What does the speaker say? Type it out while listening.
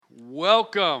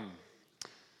Welcome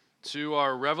to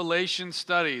our Revelation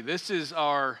study. This is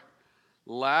our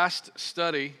last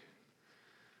study.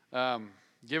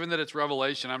 Given that it's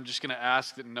Revelation, I'm just going to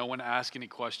ask that no one ask any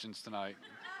questions tonight,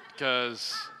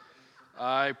 because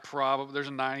there's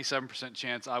a 97%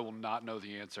 chance I will not know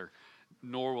the answer,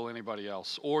 nor will anybody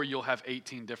else. Or you'll have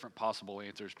 18 different possible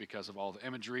answers because of all the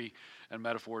imagery and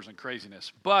metaphors and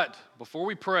craziness. But before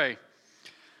we pray,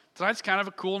 tonight's kind of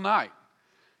a cool night.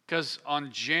 Because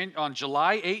on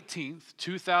July 18th,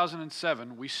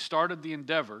 2007, we started the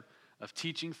endeavor of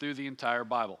teaching through the entire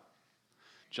Bible.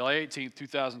 July 18th,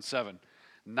 2007.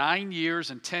 9 years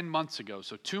and 10 months ago,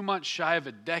 so 2 months shy of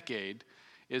a decade,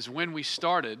 is when we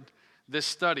started this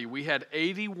study. We had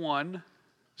 81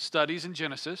 studies in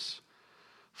Genesis,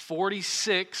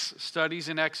 46 studies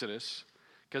in Exodus,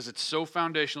 because it's so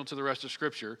foundational to the rest of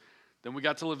Scripture. Then we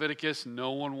got to Leviticus.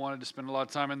 No one wanted to spend a lot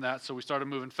of time in that, so we started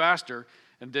moving faster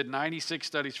and did 96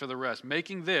 studies for the rest,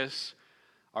 making this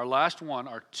our last one,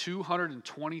 our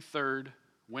 223rd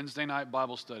Wednesday night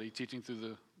Bible study, teaching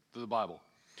through the Bible.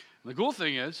 And the cool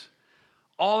thing is,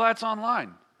 all that's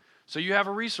online. So you have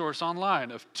a resource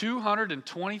online of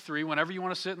 223, whenever you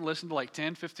want to sit and listen to like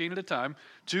 10, 15 at a time,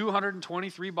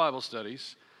 223 Bible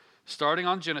studies, starting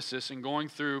on Genesis and going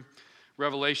through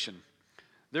Revelation.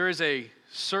 There is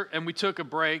and we took a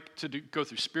break to go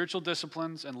through spiritual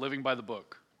disciplines and living by the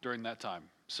book during that time.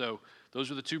 So those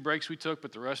were the 2 breaks we took,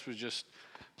 but the rest was just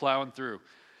plowing through.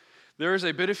 There is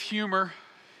a bit of humor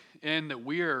in that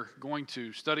we are going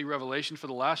to study Revelation for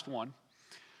the last one.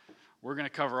 We're going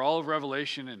to cover all of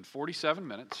Revelation in 47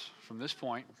 minutes from this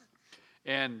point.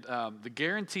 And the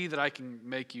guarantee that I can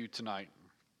make you tonight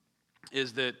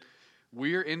is that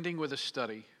we are ending with a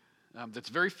study that's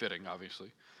very fitting,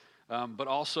 obviously, but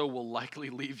also will likely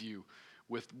leave you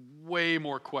with way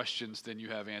more questions than you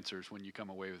have answers when you come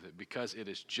away with it, because it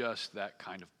is just that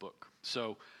kind of book.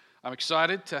 So I'm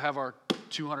excited to have our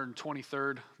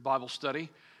 223rd Bible study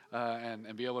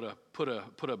and be able to put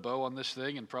a bow on this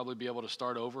thing and probably be able to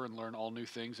start over and learn all new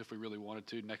things if we really wanted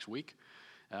to next week.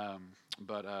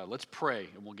 But let's pray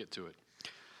and we'll get to it.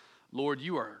 Lord,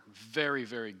 you are very,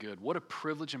 very good. What a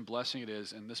privilege and blessing it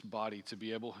is in this body to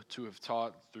be able to have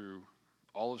taught through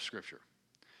all of Scripture.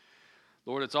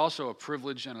 Lord, it's also a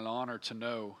privilege and an honor to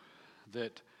know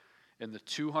that in the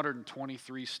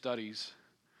 223 studies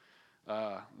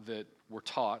that were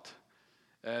taught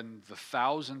and the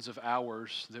thousands of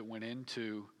hours that went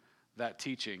into that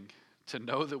teaching, to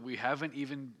know that we haven't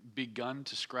even begun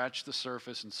to scratch the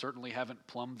surface and certainly haven't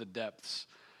plumbed the depths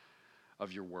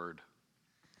of your word.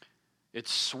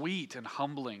 It's sweet and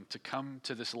humbling to come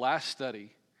to this last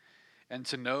study and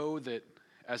to know that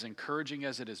as encouraging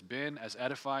as it has been, as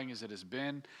edifying as it has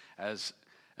been, as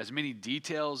many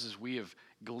details as we have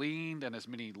gleaned, and as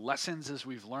many lessons as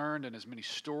we've learned, and as many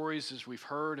stories as we've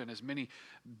heard, and as many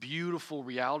beautiful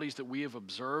realities that we have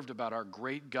observed about our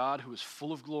great God who is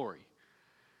full of glory,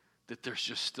 that there's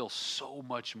just still so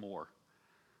much more.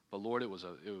 But Lord, it was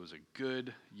a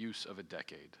good use of a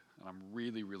decade, and I'm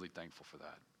really, really thankful for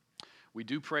that. We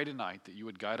do pray tonight that you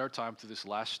would guide our time through this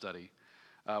last study.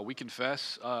 We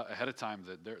confess ahead of time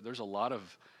that there's a lot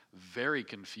of very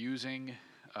confusing,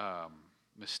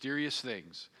 mysterious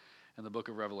things in the book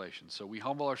of Revelation. So we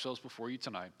humble ourselves before you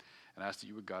tonight and ask that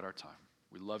you would guide our time.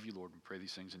 We love you, Lord, and pray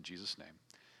these things in Jesus' name.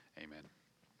 Amen.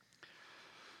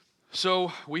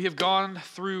 So we have gone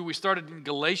through, we started in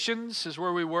Galatians is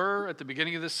where we were at the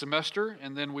beginning of this semester,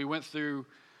 and then we went through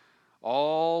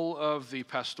all of the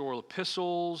pastoral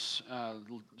epistles,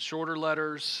 shorter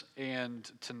letters,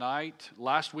 and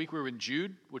last week we were in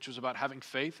Jude, which was about having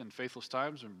faith in faithless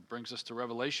times, and brings us to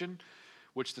Revelation,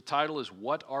 which the title is,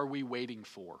 What Are We Waiting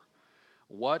For?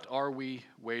 What are we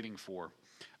waiting for?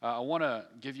 I want to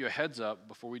give you a heads up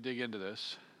before we dig into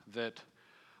this, that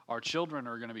our children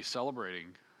are going to be celebrating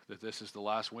that this is the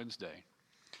last Wednesday.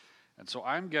 And so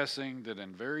I'm guessing that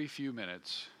in very few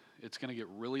minutes, it's going to get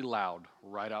really loud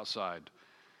right outside.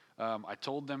 I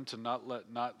told them to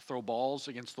not throw balls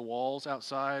against the walls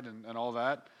outside and all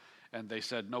that, and they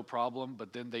said no problem,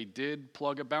 but then they did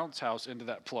plug a bounce house into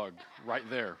that plug right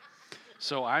there.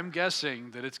 So I'm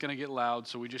guessing that it's going to get loud,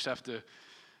 so we just have to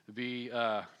be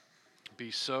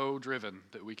so driven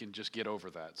that we can just get over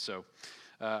that. So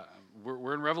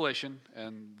we're in Revelation,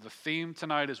 and the theme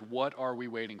tonight is, what are we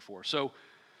waiting for? So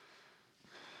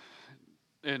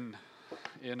in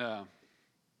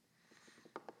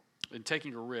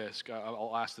taking a risk,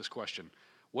 I'll ask this question.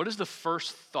 What is the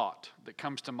first thought that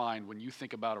comes to mind when you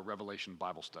think about a Revelation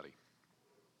Bible study?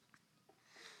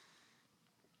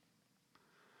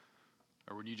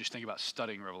 Or when you just think about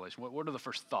studying Revelation, what are the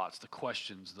first thoughts, the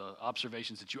questions, the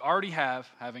observations that you already have,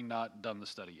 having not done the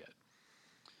study yet?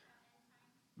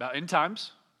 About end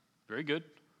times. Very good.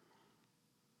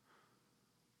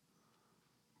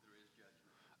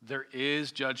 There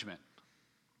is judgment.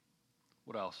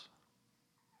 What else?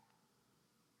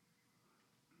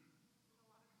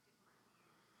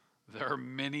 There are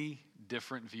many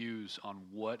different views on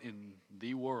what in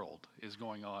the world is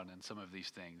going on in some of these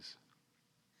things.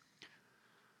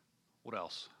 What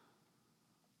else?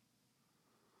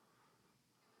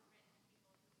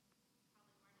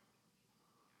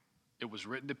 It was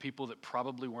written to people that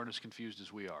probably weren't as confused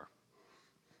as we are.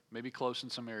 Maybe close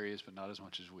in some areas, but not as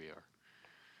much as we are.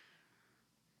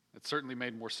 It certainly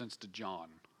made more sense to John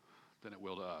than it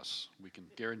will to us. We can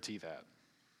guarantee that.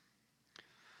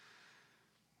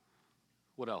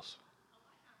 What else?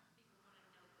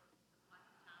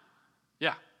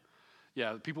 Yeah.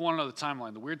 Yeah, people want to know the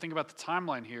timeline. The weird thing about the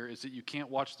timeline here is that you can't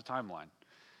watch the timeline.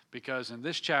 Because in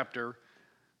this chapter,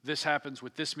 this happens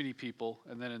with this many people,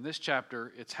 and then in this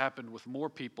chapter, it's happened with more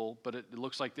people, but it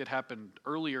looks like it happened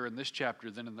earlier in this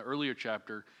chapter than in the earlier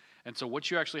chapter. And so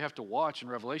what you actually have to watch in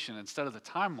Revelation, instead of the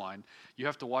timeline, you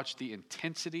have to watch the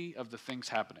intensity of the things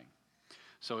happening.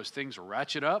 So as things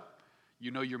ratchet up,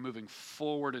 you know you're moving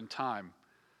forward in time.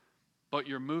 But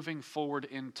you're moving forward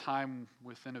in time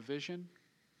within a vision.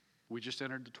 We just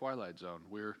entered the Twilight Zone.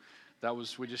 We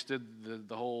just did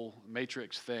the whole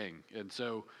Matrix thing. And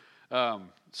so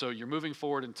you're moving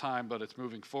forward in time, but it's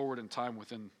moving forward in time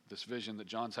within this vision that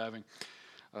John's having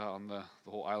on the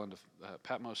whole island of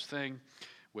Patmos thing,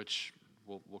 which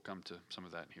we'll come to some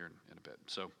of that here in a bit.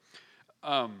 So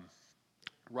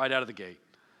right out of the gate,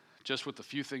 just with the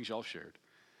few things y'all shared,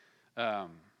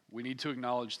 we need to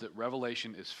acknowledge that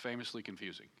Revelation is famously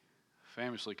confusing.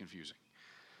 Famously confusing.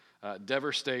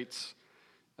 Dever states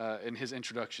in his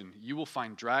introduction, "You will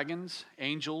find dragons,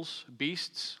 angels,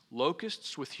 beasts,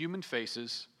 locusts with human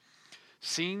faces,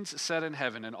 scenes set in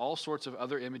heaven, and all sorts of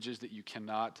other images that you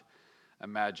cannot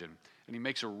imagine." And he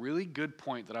makes a really good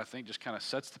point that I think just kind of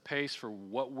sets the pace for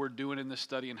what we're doing in this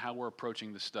study and how we're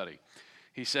approaching this study.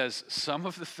 He says, some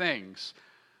of the things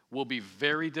will be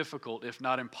very difficult, if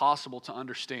not impossible, to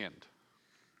understand.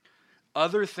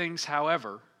 Other things,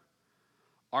 however,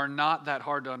 are not that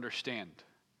hard to understand.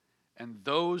 And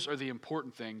those are the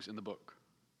important things in the book.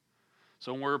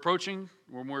 So when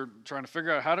we're trying to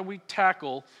figure out how do we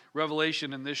tackle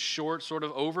Revelation in this short sort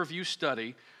of overview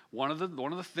study, one of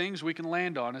the things we can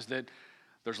land on is that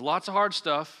there's lots of hard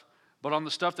stuff, but on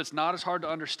the stuff that's not as hard to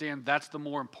understand, that's the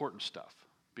more important stuff,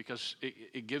 because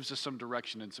it gives us some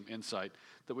direction and some insight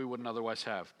that we wouldn't otherwise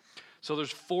have. So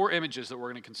there's 4 images that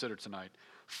we're going to consider tonight.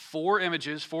 4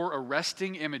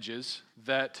 arresting images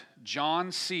that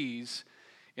John sees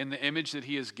in the image that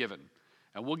he is given.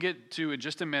 And we'll get to in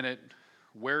just a minute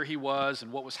where he was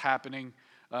and what was happening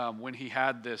when he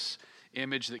had this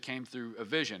image that came through a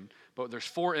vision. But there's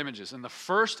 4 images. And the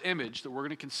first image that we're going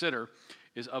to consider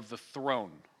is of the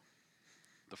throne.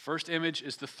 The first image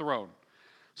is the throne.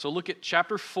 So look at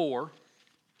chapter 4,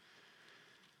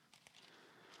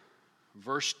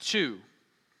 verse 2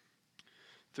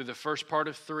 through the first part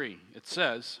of 3. It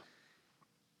says,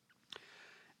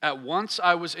 "At once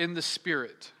I was in the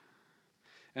Spirit,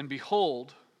 and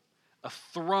behold, a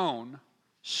throne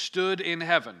stood in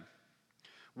heaven,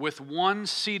 with one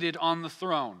seated on the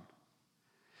throne.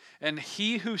 And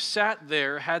he who sat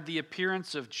there had the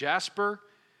appearance of jasper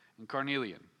and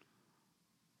carnelian."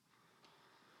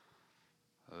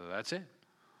 That's it.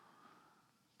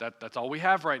 That's all we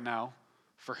have right now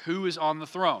for who is on the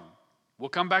throne. We'll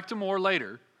come back to more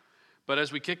later, but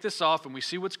as we kick this off and we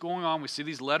see what's going on, we see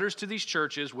these letters to these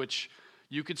churches, which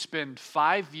you could spend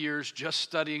 5 years just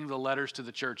studying the letters to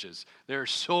the churches.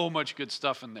 There's so much good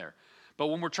stuff in there. But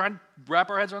when we're trying to wrap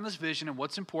our heads around this vision and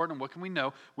what's important and what can we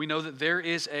know that there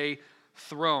is a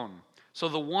throne. So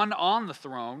the one on the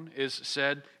throne it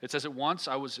says, "At once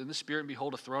I was in the Spirit, and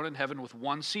behold, a throne in heaven with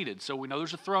one seated." So we know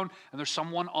there's a throne and there's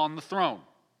someone on the throne.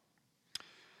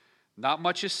 Not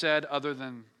much is said other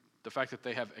than the fact that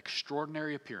they have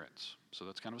extraordinary appearance. So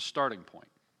that's kind of a starting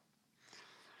point.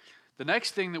 The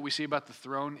next thing that we see about the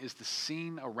throne is the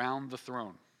scene around the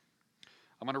throne.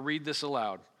 I'm going to read this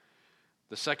aloud.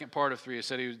 The second part of 3, it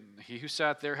said, "He who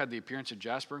sat there had the appearance of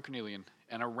jasper and carnelian,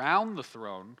 and around the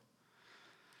throne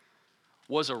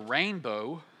was a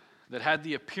rainbow that had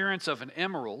the appearance of an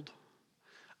emerald.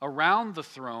 Around the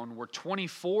throne were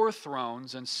 24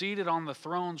 thrones, and seated on the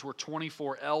thrones were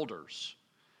 24 elders,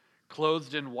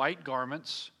 clothed in white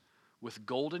garments with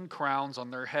golden crowns on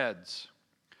their heads.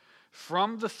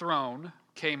 From the throne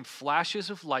came flashes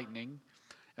of lightning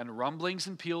and rumblings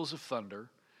and peals of thunder,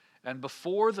 and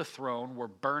before the throne were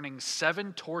burning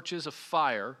 7 torches of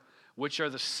fire, which are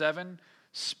the 7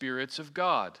 spirits of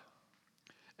God.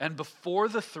 And before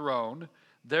the throne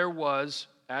there was,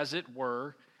 as it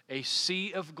were, a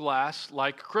sea of glass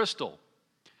like crystal.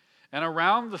 And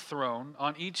around the throne,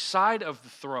 on each side of the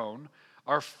throne,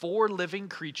 are 4 living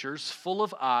creatures full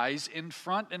of eyes in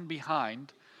front and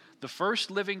behind. The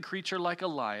first living creature like a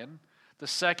lion, the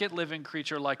second living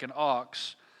creature like an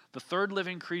ox, the third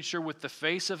living creature with the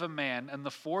face of a man, and the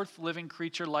fourth living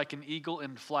creature like an eagle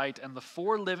in flight. And the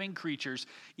 4 living creatures,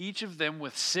 each of them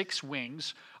with 6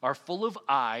 wings, are full of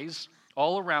eyes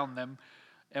all around them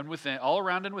and within, all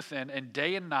around and within, and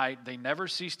day and night they never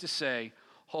cease to say,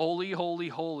 Holy, holy,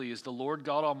 holy is the Lord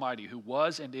God Almighty, who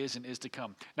was and is to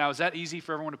come. Now, is that easy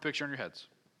for everyone to picture in your heads?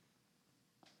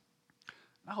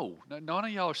 No, none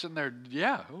of y'all are sitting there,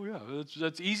 yeah, oh yeah,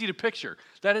 that's easy to picture.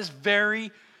 That is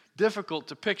very difficult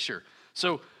to picture.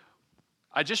 So,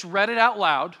 I just read it out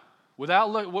loud without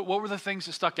what were the things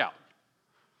that stuck out?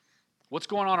 What's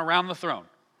going on around the throne?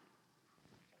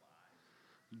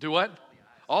 Do what?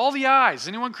 All the eyes.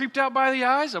 Anyone creeped out by the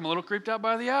eyes? I'm a little creeped out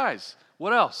by the eyes.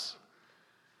 What else?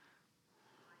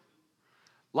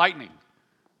 Lightning.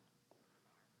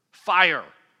 Fire.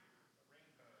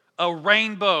 A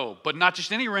rainbow. But not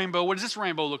just any rainbow. What does this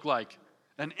rainbow look like?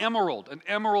 An emerald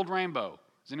rainbow.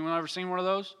 Has anyone ever seen one of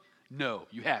those? No,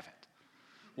 you haven't.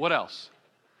 What else?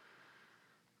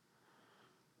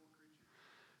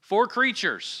 4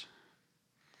 creatures.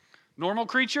 Normal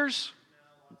creatures?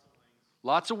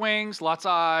 Lots of wings, lots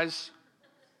of eyes.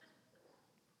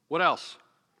 What else?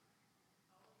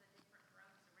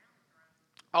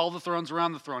 All the thrones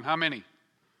around the throne. How many?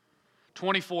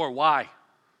 24. Why?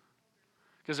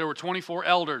 Because there were 24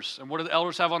 elders. And what do the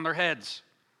elders have on their heads?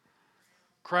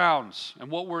 Crowns.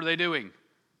 And what were they doing?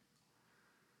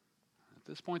 At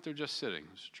this point, they're just sitting.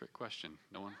 It's a trick question.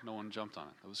 No one jumped on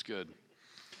it. That was good.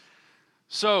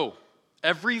 So,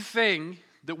 everything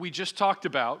that we just talked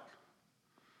about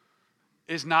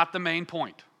is not the main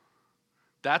point.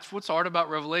 That's what's hard about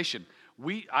Revelation.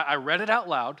 I read it out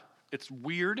loud. It's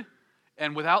weird.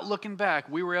 And without looking back,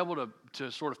 we were able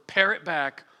to sort of parrot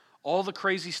back all the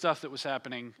crazy stuff that was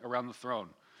happening around the throne.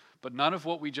 But none of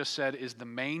what we just said is the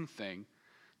main thing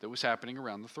that was happening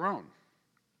around the throne.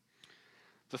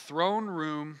 The throne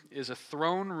room is a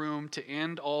throne room to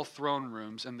end all throne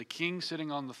rooms, and the king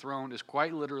sitting on the throne is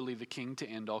quite literally the king to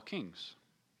end all kings.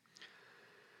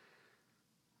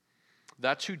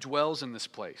 That's who dwells in this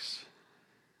place.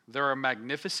 There are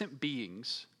magnificent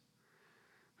beings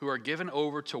who are given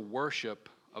over to worship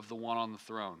of the one on the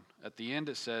throne. At the end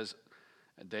it says,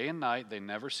 day and night they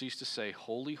never cease to say,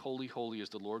 Holy, holy, holy is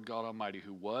the Lord God Almighty,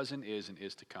 who was and is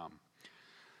to come.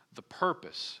 The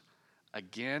purpose,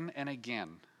 again and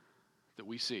again, that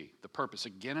we see, the purpose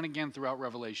again and again throughout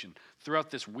Revelation,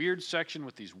 throughout this weird section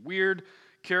with these weird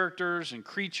characters and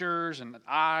creatures and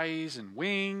eyes and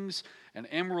wings and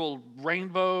emerald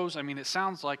rainbows. I mean, it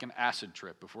sounds like an acid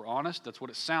trip. If we're honest, that's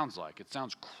what it sounds like. It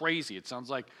sounds crazy. It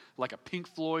sounds like a Pink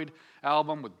Floyd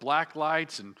album with black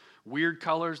lights and weird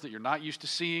colors that you're not used to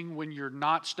seeing when you're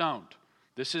not stoned.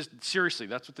 This is, seriously,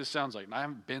 that's what this sounds like. And I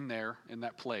haven't been there in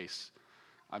that place.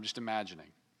 I'm just imagining.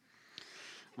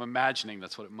 I'm imagining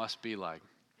that's what it must be like.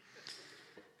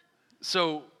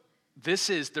 So,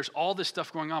 there's all this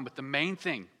stuff going on, but the main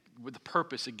thing with the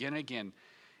purpose again and again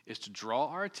is to draw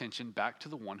our attention back to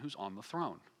the one who's on the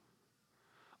throne.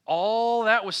 All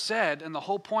that was said, and the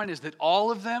whole point is that all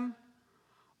of them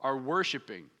are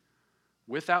worshiping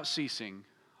without ceasing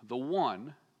the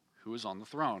one who is on the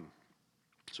throne.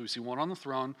 So we see one on the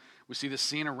throne, we see the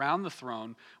scene around the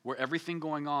throne where everything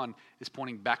going on is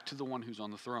pointing back to the one who's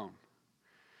on the throne.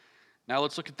 Now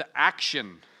let's look at the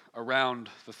action around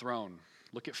the throne.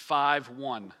 Look at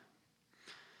 5:1.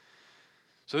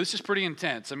 So this is pretty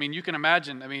intense. I mean, you can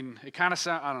imagine, it kind of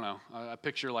sounds, I don't know, I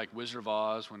picture like Wizard of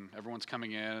Oz when everyone's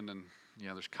coming in and,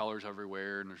 there's colors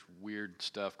everywhere and there's weird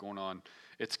stuff going on.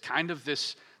 It's kind of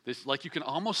this, like you can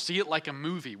almost see it like a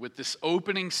movie with this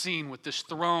opening scene with this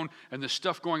throne and this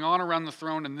stuff going on around the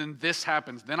throne, and then this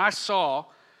happens. Then I saw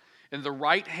in the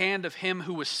right hand of him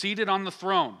who was seated on the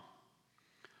throne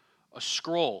a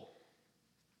scroll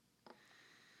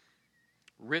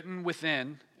written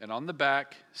within and on the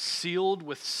back, sealed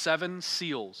with 7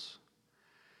 seals.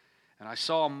 And I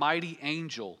saw a mighty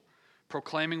angel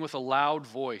proclaiming with a loud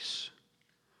voice,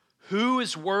 "Who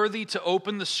is worthy to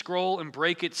open the scroll and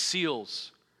break its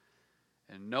seals?"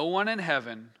 And no one in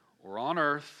heaven or on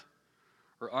earth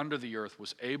or under the earth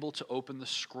was able to open the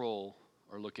scroll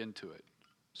or look into it.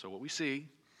 So what we see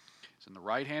is in the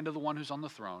right hand of the one who's on the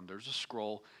throne, there's a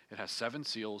scroll. It has 7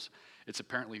 seals. It's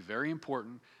apparently very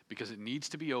important because it needs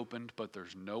to be opened, but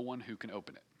there's no one who can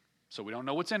open it. So we don't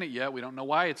know what's in it yet. We don't know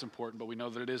why it's important, but we know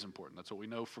that it is important. That's what we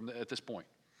know at this point.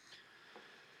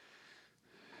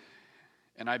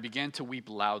 And I began to weep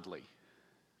loudly,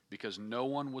 because no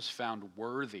one was found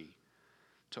worthy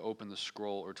to open the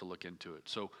scroll or to look into it.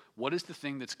 So what is the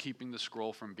thing that's keeping the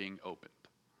scroll from being opened?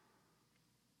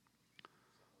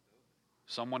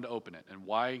 Someone to open it. And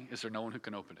why is there no one who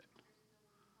can open it?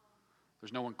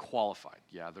 There's no one qualified.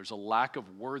 Yeah, there's a lack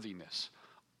of worthiness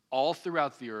all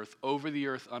throughout the earth, over the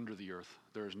earth, under the earth.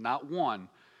 There is not one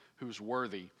who's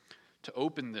worthy to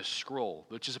open this scroll,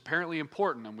 which is apparently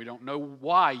important, and we don't know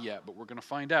why yet, but we're going to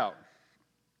find out.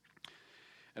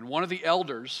 And one of the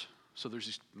elders, so there's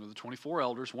these, the 24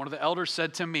 elders, one of the elders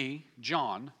said to me,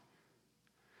 John,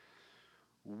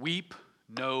 weep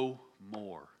no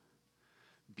more.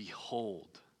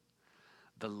 Behold,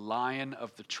 the Lion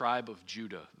of the tribe of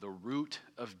Judah, the Root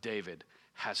of David,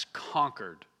 has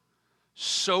conquered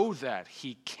so that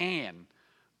he can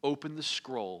open the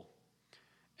scroll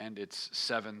and its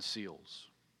 7 seals.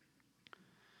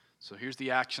 So here's the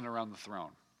action around the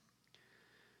throne.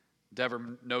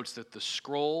 Dever notes that the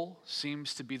scroll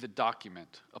seems to be the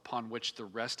document upon which the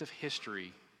rest of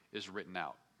history is written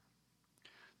out.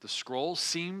 The scroll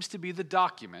seems to be the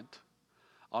document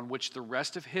on which the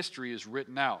rest of history is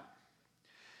written out.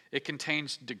 It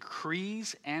contains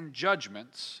decrees and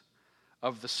judgments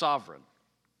of the sovereign.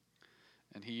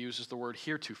 And he uses the word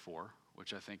heretofore,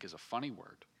 which I think is a funny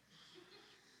word.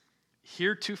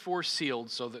 Heretofore sealed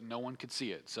so that no one could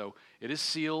see it. So it is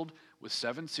sealed with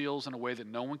 7 seals in a way that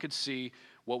no one could see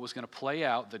what was going to play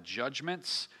out, the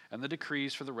judgments and the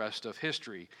decrees for the rest of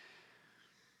history.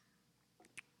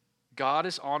 God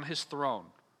is on his throne,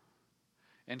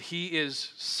 and he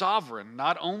is sovereign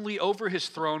not only over his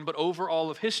throne but over all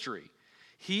of history.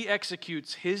 He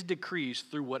executes his decrees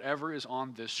through whatever is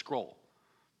on this scroll.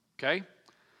 Okay?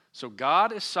 So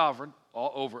God is sovereign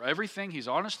all over everything. He's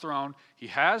on his throne. He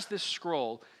has this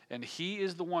scroll, and he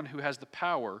is the one who has the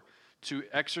power to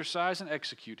exercise and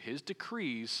execute his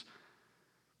decrees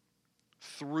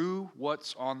through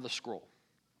what's on the scroll.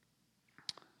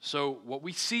 So what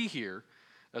we see here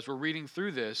as we're reading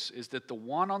through this is that the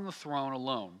one on the throne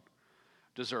alone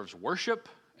deserves worship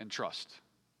and trust.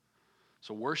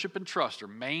 So worship and trust are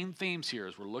main themes here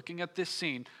as we're looking at this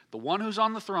scene. The one who's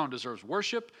on the throne deserves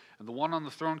worship, and the one on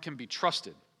the throne can be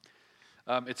trusted.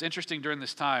 It's interesting during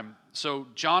this time. So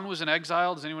John was in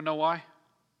exile. Does anyone know why?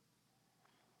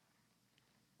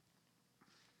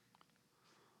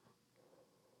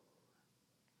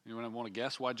 Anyone want to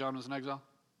guess why John was in exile?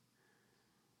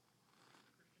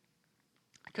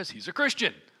 Because he's a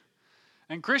Christian.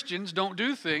 And Christians don't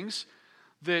do things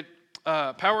that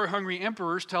power-hungry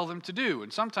emperors tell them to do.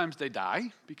 And sometimes they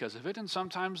die because of it, and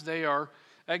sometimes they are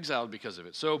exiled because of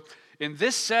it. So in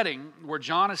this setting where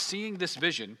John is seeing this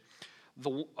vision,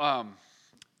 the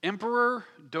Emperor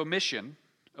Domitian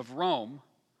of Rome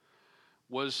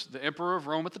was the emperor of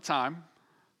Rome at the time,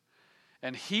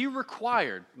 and he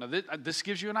required, now this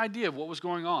gives you an idea of what was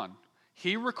going on,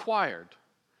 he required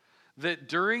that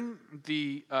during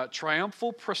the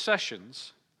triumphal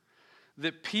processions,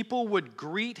 that people would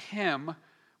greet him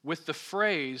with the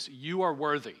phrase, "You are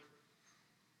worthy."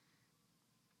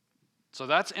 So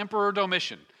that's Emperor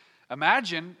Domitian.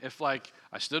 Imagine if, like,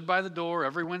 I stood by the door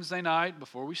every Wednesday night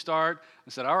before we start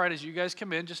and said, all right, as you guys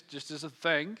come in, just as a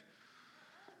thing,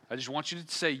 I just want you to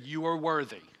say, "You are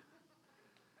worthy."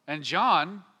 And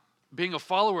John, being a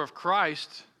follower of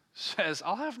Christ, says,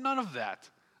 I'll have none of that.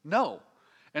 No.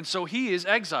 And so he is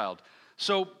exiled.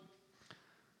 So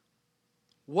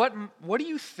what do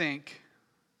you think,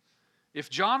 if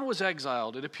John was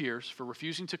exiled, it appears, for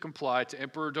refusing to comply to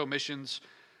Emperor Domitian's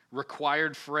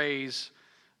required phrase,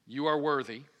 "You are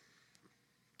worthy,"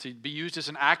 to be used as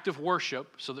an act of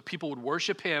worship so that people would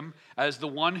worship him as the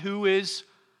one who is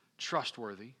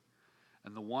trustworthy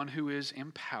and the one who is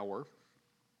in power.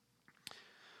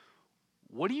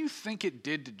 What do you think it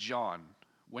did to John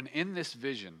when in this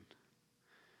vision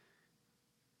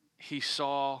he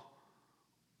saw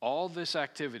all this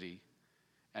activity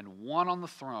and one on the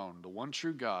throne, the one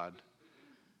true God,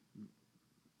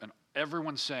 and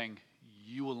everyone saying,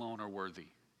 "You alone are worthy.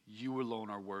 You alone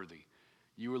are worthy.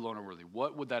 You alone are worthy"?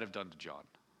 What would that have done to John?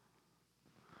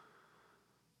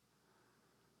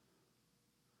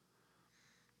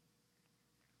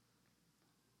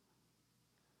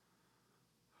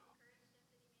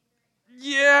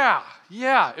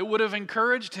 Yeah. It would have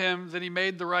encouraged him that he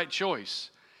made the right choice.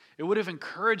 It would have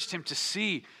encouraged him to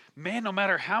see, man, no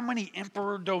matter how many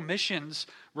Emperor Domitians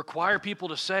require people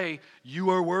to say, "You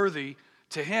are worthy,"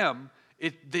 to him,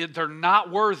 They're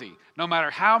not worthy. No matter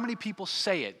how many people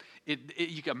say it,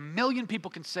 a million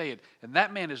people can say it, and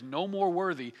that man is no more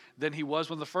worthy than he was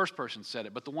when the first person said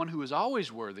it. But the one who is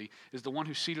always worthy is the one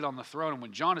who's seated on the throne. And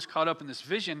when John is caught up in this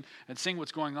vision and seeing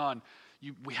what's going on,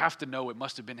 we have to know it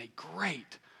must have been a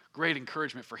great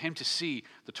encouragement for him to see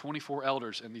the 24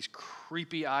 elders and these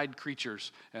creepy-eyed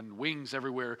creatures and wings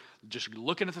everywhere just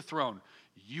looking at the throne.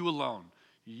 You alone,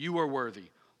 you are worthy.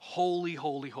 Holy,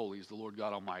 holy, holy is the Lord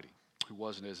God Almighty, who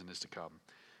was and is to come.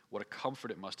 What a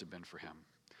comfort it must have been for him.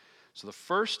 So the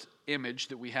first image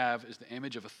that we have is the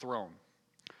image of a throne.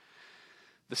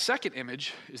 The second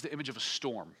image is the image of a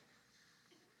storm.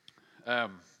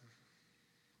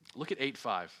 Look at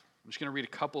 8:5. I'm just going to read a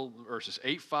couple verses,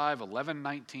 8:5,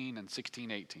 11:19, and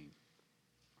 16:18.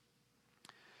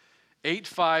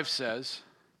 8:5 says,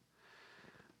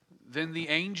 "Then the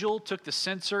angel took the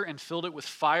censer and filled it with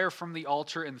fire from the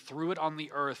altar and threw it on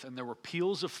the earth, and there were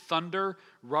peals of thunder,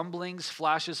 rumblings,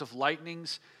 flashes of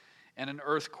lightnings, and an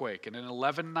earthquake." And in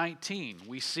 11:19,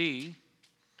 we see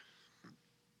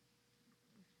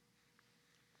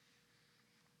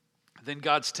then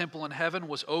God's temple in heaven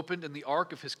was opened, and the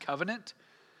ark of his covenant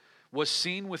was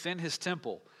seen within his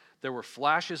temple. There were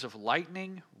flashes of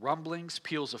lightning, rumblings,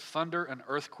 peals of thunder, an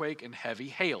earthquake, and heavy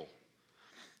hail.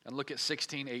 And look at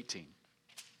 16:18.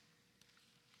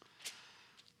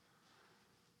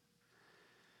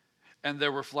 "And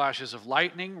there were flashes of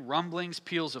lightning, rumblings,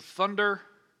 peals of thunder,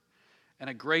 and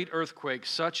a great earthquake,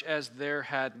 such as there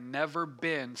had never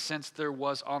been since there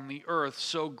was on the earth.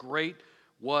 So great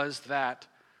was that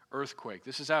earthquake."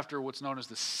 This is after what's known as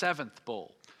the seventh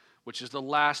bowl, which is the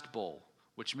last bowl,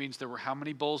 which means there were how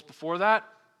many bowls before that?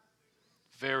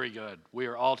 Very good. We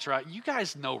are all trying. You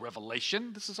guys know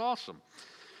Revelation. This is awesome.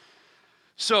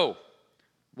 So,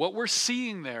 what we're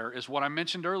seeing there is what I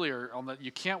mentioned earlier on that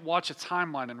you can't watch a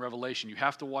timeline in Revelation. You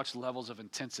have to watch levels of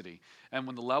intensity. And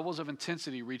when the levels of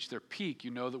intensity reach their peak,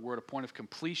 you know that we're at a point of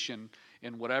completion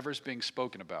in whatever's being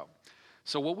spoken about.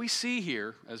 So what we see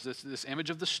here as this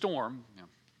image of the storm,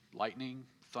 lightning,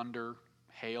 thunder,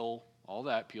 hail, all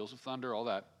that, peals of thunder, all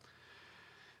that.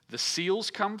 The seals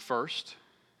come first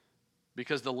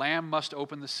because the Lamb must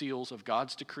open the seals of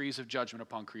God's decrees of judgment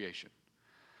upon creation.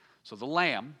 So the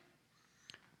Lamb,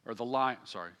 or the lion,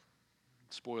 sorry,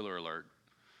 spoiler alert.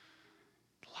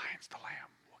 The lion's the Lamb.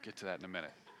 We'll get to that in a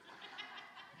minute.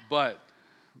 But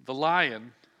the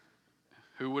lion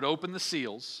who would open the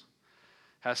seals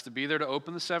has to be there to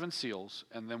open the seven seals,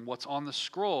 and then what's on the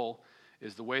scroll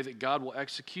is the way that God will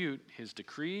execute his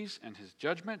decrees and his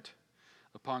judgment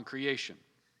upon creation.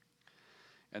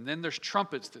 And then there's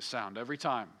trumpets that sound every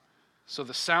time. So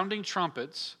the sounding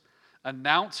trumpets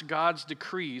announce God's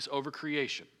decrees over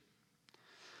creation.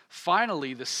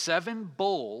 Finally, the seven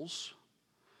bowls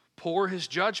pour his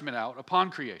judgment out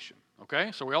upon creation.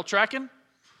 Okay, so we all tracking?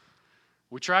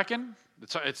 We tracking?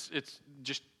 It's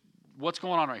just, what's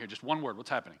going on right here? Just one word, what's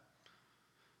happening?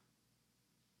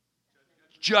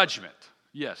 Judgment.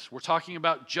 Yes, we're talking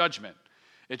about judgment.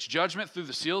 It's judgment through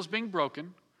the seals being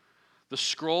broken, the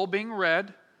scroll being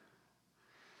read,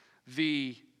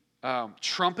 the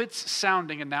trumpets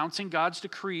sounding, announcing God's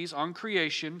decrees on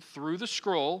creation through the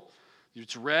scroll.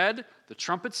 It's read, the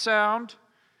trumpets sound,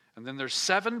 and then there's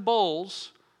seven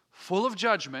bowls full of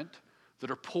judgment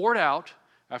that are poured out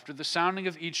after the sounding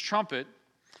of each trumpet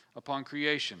upon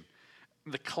creation.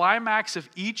 The climax of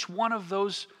each one of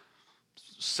those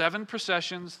seven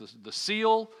processions, the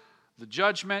seal, the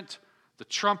judgment, the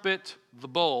trumpet, the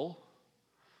bowl.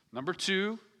 Number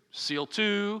 2, seal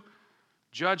 2,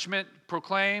 judgment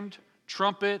proclaimed,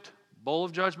 trumpet, bowl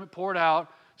of judgment poured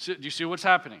out. So, do you see what's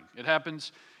happening? It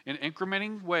happens in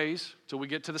incrementing ways till we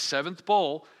get to the seventh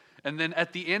bowl. And then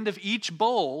at the end of each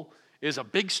bowl is a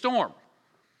big storm.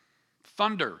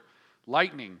 Thunder,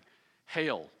 lightning,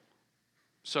 hail.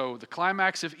 So the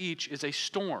climax of each is a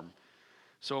storm.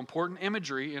 So important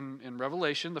imagery in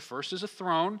Revelation. The first is a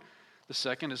throne. The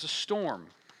second is a storm.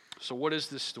 So what is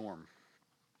this storm?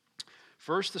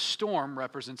 First, the storm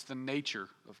represents the nature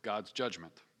of God's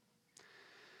judgment.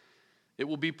 It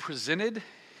will be presented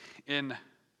in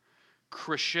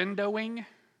crescendoing,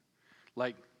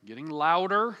 like getting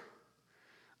louder,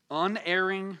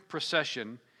 unerring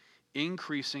procession,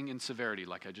 increasing in severity,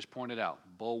 like I just pointed out.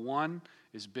 Bowl 1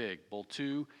 is big. Bowl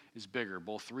 2 is bigger.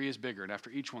 Bowl 3 is bigger. And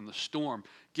after each one, the storm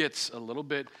gets a little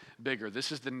bit bigger.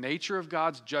 This is the nature of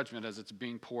God's judgment as it's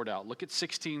being poured out. Look at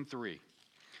 16:3.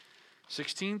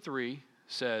 16:3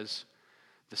 says,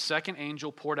 "The second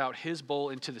angel poured out his bowl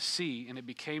into the sea, and it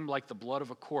became like the blood of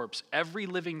a corpse. Every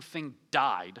living thing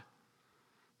died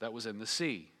that was in the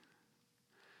sea."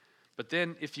 But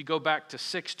then if you go back to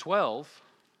 6:12,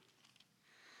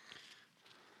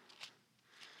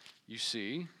 you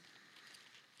see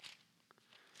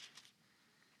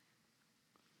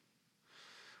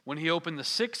when he opened the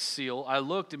sixth seal, I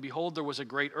looked, and behold, there was a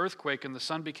great earthquake, and the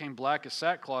sun became black as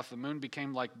sackcloth, the moon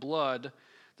became like blood,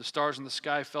 the stars in the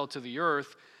sky fell to the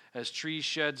earth, as trees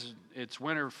sheds its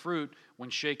winter fruit when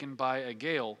shaken by a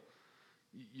gale.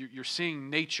 You're seeing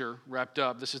nature wrapped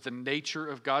up. This is the nature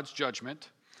of God's judgment.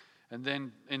 And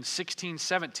then in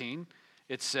 16:17,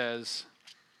 it says,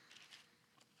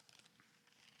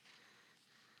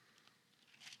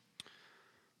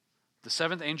 the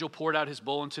seventh angel poured out his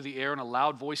bowl into the air, and a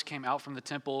loud voice came out from the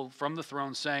temple, from the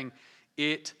throne, saying,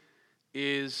 "It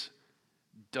is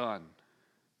done."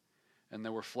 And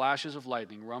there were flashes of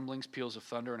lightning, rumblings, peals of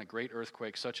thunder, and a great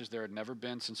earthquake, such as there had never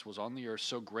been since was on the earth.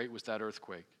 So great was that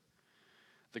earthquake.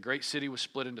 The great city was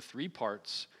split into 3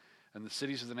 parts, and the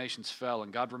cities of the nations fell.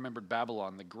 And God remembered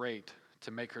Babylon the Great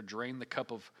to make her drain the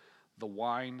cup of the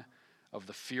wine of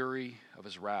the fury of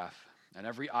his wrath. And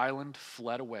every island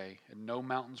fled away, and no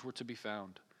mountains were to be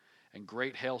found. And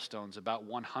great hailstones, about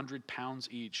 100 pounds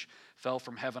each, fell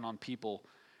from heaven on people,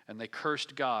 and they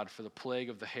cursed God for the plague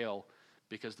of the hail,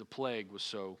 because the plague was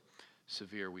so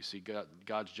severe. We see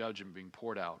God's judgment being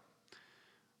poured out.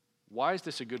 Why is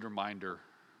this a good reminder?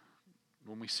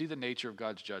 When we see the nature of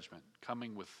God's judgment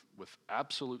coming with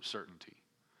absolute certainty,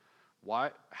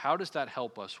 how does that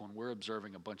help us when we're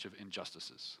observing a bunch of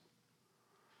injustices?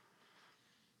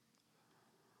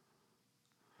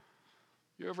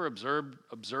 You ever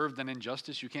observed an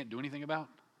injustice you can't do anything about?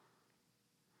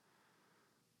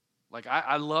 Like,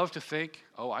 I love to think,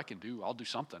 I'll do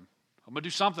something. I'm going to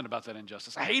do something about that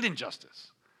injustice. I hate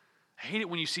injustice. I hate it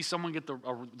when you see someone get the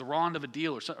raw end of a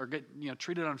deal or get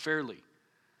treated unfairly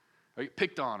or get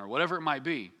picked on or whatever it might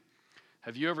be.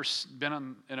 Have you ever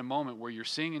been in a moment where you're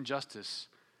seeing injustice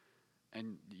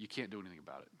and you can't do anything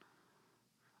about it?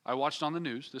 I watched on the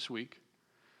news this week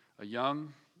a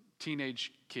young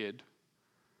teenage kid,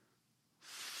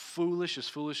 foolish as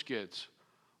foolish gets,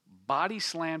 body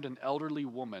slammed an elderly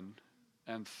woman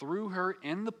and threw her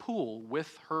in the pool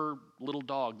with her little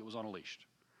dog that was on a leash.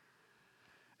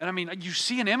 And I mean, you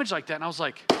see an image like that, and I was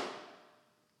like,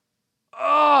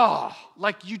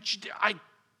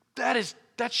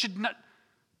 that should not.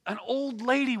 An old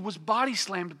lady was body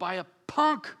slammed by a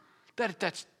punk.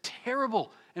 That's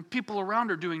terrible. And people around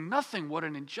her doing nothing. What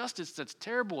an injustice. That's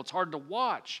terrible. It's hard to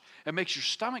watch. It makes your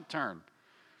stomach turn.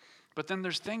 But then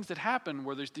there's things that happen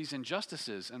where there's these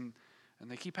injustices, and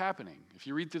they keep happening. If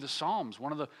you read through the Psalms,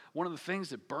 one of the things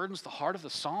that burdens the heart of the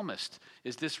psalmist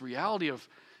is this reality of,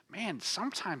 man,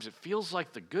 sometimes it feels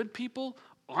like the good people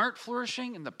aren't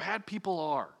flourishing and the bad people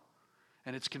are.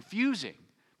 And it's confusing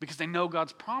because they know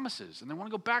God's promises and they want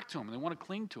to go back to Him and they want to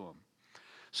cling to Him.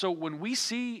 So when we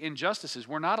see injustices,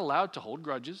 we're not allowed to hold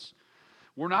grudges.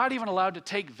 We're not even allowed to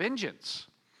take vengeance.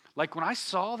 Like when I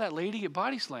saw that lady get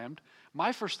body slammed,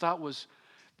 my first thought was,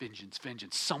 vengeance,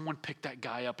 vengeance. Someone pick that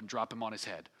guy up and drop him on his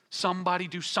head. Somebody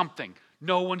do something.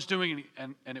 No one's doing it.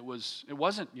 And it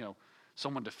wasn't,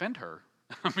 someone defend her.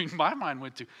 I mean, my mind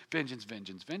went to vengeance,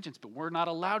 vengeance, vengeance, but we're not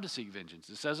allowed to seek vengeance.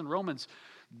 It says in Romans,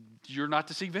 you're not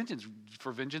to seek vengeance,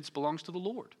 for vengeance belongs to the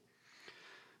Lord.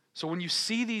 So when you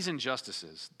see these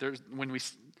injustices,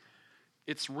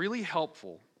 it's really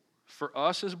helpful for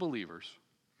us as believers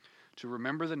to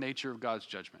remember the nature of God's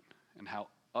judgment and how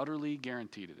utterly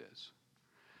guaranteed it is.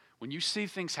 When you see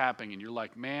things happening and you're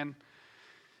like, man,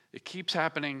 it keeps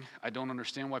happening. I don't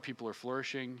understand why people are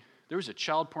flourishing. There was a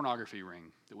child pornography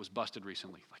ring that was busted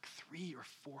recently, like 300 or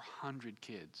 400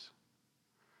 kids.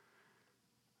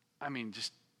 I mean,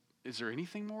 is there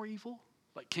anything more evil?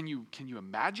 Like, can you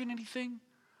imagine anything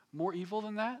more evil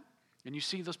than that? And you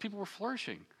see those people were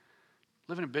flourishing,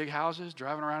 living in big houses,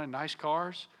 driving around in nice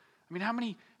cars. I mean, how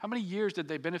many years did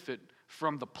they benefit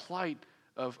from the plight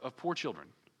of poor children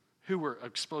who were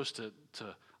exposed to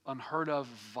unheard of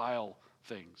vile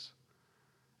things?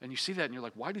 And you see that and you're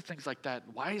like, why do things like that,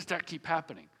 why does that keep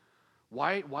happening?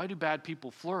 Why do bad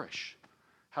people flourish?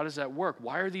 How does that work?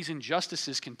 Why are these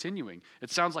injustices continuing?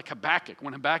 It sounds like Habakkuk.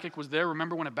 When Habakkuk was there,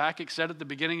 remember when Habakkuk said at the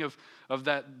beginning of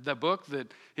that book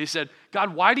that he said,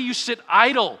 God, why do you sit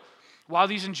idle while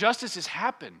these injustices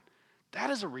happen?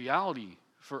 That is a reality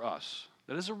for us.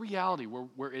 That is a reality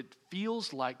where it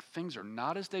feels like things are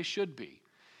not as they should be.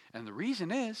 And the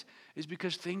reason is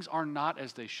because things are not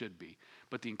as they should be.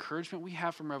 But the encouragement we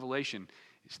have from Revelation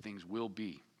is things will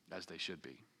be as they should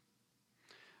be.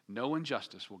 No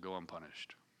injustice will go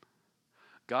unpunished.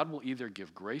 God will either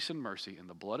give grace and mercy, and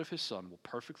the blood of His Son will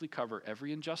perfectly cover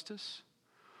every injustice,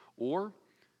 or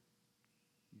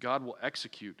God will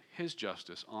execute His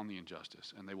justice on the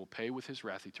injustice, and they will pay with His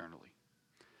wrath eternally.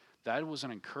 That was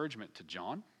an encouragement to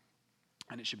John,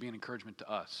 and it should be an encouragement to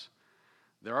us.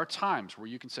 There are times where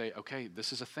you can say, okay,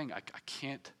 this is a thing. I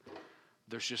can't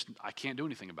do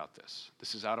anything about this.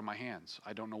 This is out of my hands.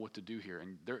 I don't know what to do here.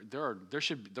 And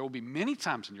there will be many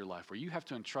times in your life where you have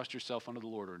to entrust yourself unto the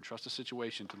Lord, or entrust a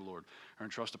situation to the Lord, or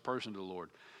entrust a person to the Lord,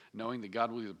 knowing that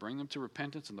God will either bring them to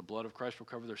repentance and the blood of Christ will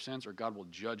cover their sins, or God will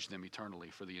judge them eternally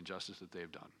for the injustice that they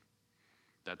have done.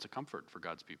 That's a comfort for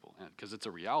God's people, because it's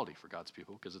a reality for God's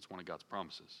people, because it's one of God's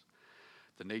promises.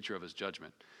 The nature of his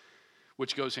judgment,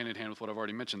 which goes hand in hand with what I've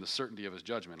already mentioned, the certainty of his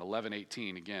judgment.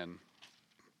 11:18 again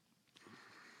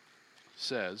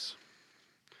says,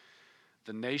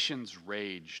 the nations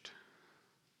raged,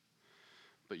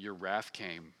 but your wrath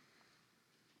came,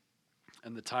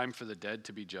 and the time for the dead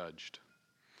to be judged,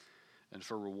 and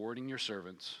for rewarding your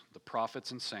servants, the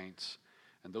prophets and saints,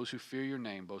 and those who fear your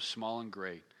name, both small and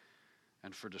great,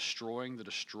 and for destroying the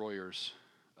destroyers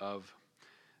of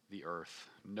the earth.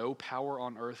 No power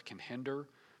on earth can hinder,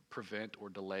 prevent, or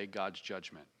delay God's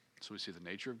judgment. So we see the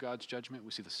nature of God's judgment.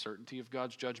 We see the certainty of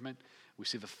God's judgment. We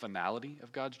see the finality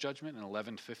of God's judgment. In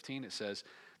 11:15 it says,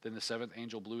 then the seventh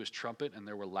angel blew his trumpet, and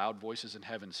there were loud voices in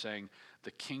heaven saying,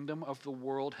 the kingdom of the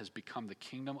world has become the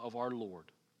kingdom of our Lord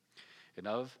and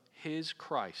of his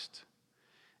Christ,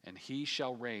 and he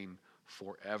shall reign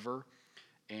forever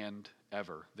and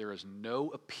ever. There is no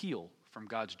appeal from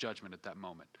God's judgment at that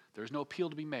moment. There is no appeal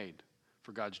to be made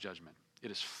for God's judgment. It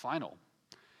is final,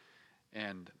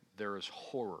 and there is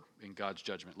horror in God's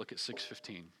judgment. Look at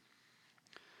 6:15.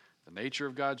 The nature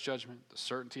of God's judgment, the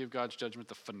certainty of God's judgment,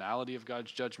 the finality of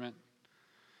God's judgment.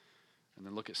 And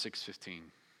then look at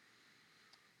 6:15.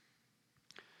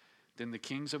 Then the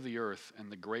kings of the earth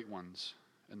and the great ones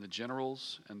and the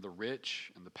generals and the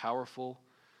rich and the powerful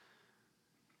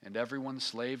and everyone,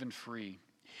 slave and free,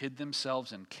 hid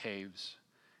themselves in caves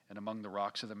and among the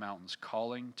rocks of the mountains,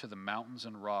 calling to the mountains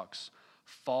and rocks,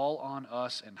 fall on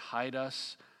us and hide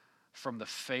us from the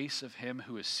face of him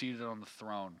who is seated on the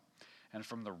throne, and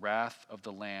from the wrath of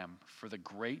the Lamb, for the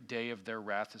great day of their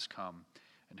wrath has come,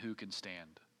 and who can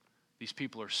stand? These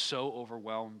people are so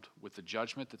overwhelmed with the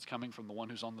judgment that's coming from the one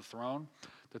who's on the throne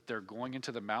that they're going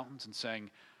into the mountains and saying,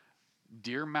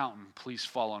 dear mountain, please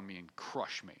fall on me and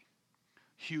crush me.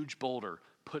 Huge boulder,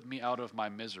 put me out of my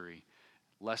misery,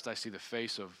 lest I see the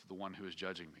face of the one who is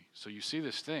judging me. So you see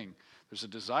this thing. There's a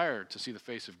desire to see the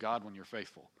face of God when you're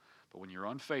faithful. But when you're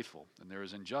unfaithful and there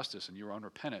is injustice and you're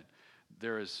unrepentant,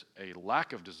 there is a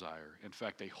lack of desire, in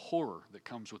fact, a horror that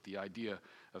comes with the idea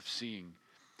of seeing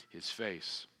his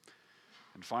face.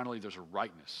 And finally, there's a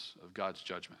rightness of God's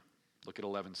judgment. Look at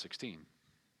 11:16.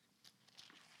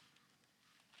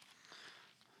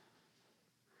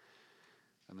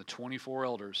 And the 24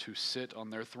 elders who sit on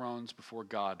their thrones before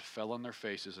God fell on their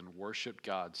faces and worshiped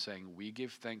God, saying, we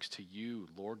give thanks to you,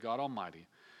 Lord God Almighty,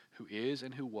 who is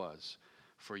and who was,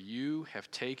 for you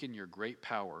have taken your great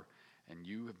power and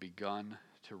you have begun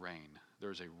to reign.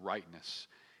 There's a rightness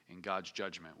in God's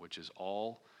judgment, which is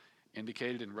all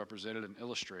indicated and represented and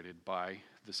illustrated by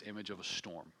this image of a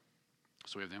storm.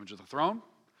 So we have the image of the throne,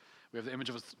 we have the image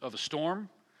of a storm,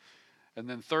 and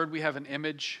then third, we have an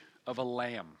image of a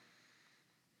lamb.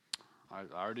 I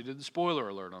already did the spoiler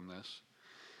alert on this.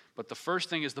 But the first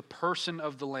thing is the person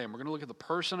of the Lamb. We're going to look at the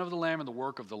person of the Lamb and the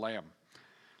work of the Lamb.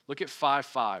 Look at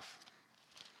 5:5.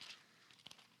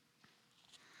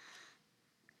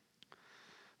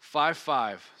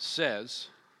 5:5 says,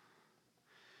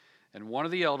 and one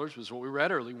of the elders, was what we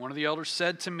read earlier, one of the elders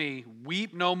said to me,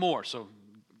 weep no more. So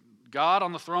God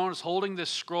on the throne is holding this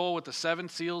scroll with the 7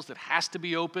 seals that has to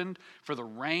be opened for the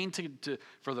reign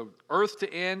for the earth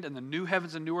to end and the new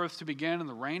heavens and new earth to begin and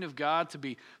the reign of God to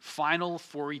be final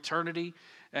for eternity.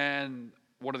 And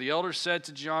one of the elders said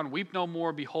to John, weep no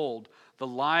more, behold, the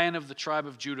Lion of the tribe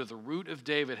of Judah, the Root of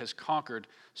David, has conquered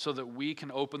so that we can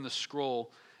open the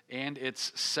scroll and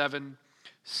its 7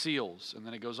 seals. And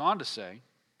then it goes on to say,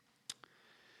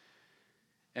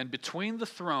 and between the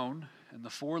throne and the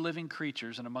 4 living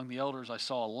creatures and among the elders I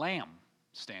saw a lamb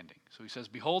standing. So he says,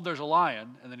 behold, there's a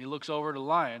lion, and then he looks over to the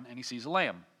lion and he sees a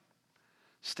lamb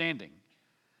standing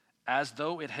as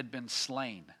though it had been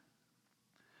slain,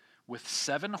 with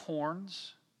 7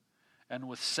 horns and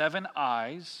with 7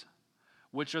 eyes,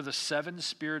 which are the 7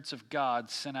 spirits of God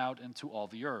sent out into all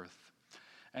the earth.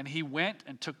 And he went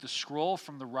and took the scroll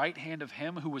from the right hand of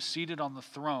him who was seated on the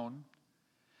throne.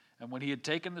 And when he had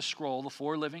taken the scroll, the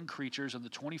 4 living creatures and the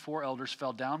 24 elders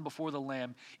fell down before the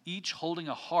Lamb, each holding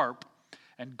a harp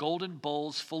and golden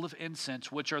bowls full of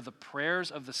incense, which are the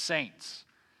prayers of the saints.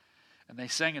 And they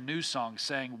sang a new song,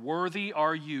 saying, worthy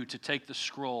are you to take the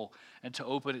scroll and to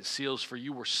open its seals, for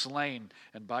you were slain,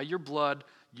 and by your blood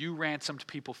you ransomed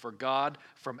people for God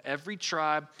from every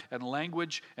tribe and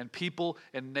language and people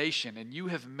and nation, and you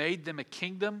have made them a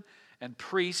kingdom and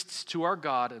priests to our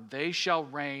God, and they shall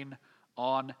reign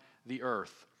on the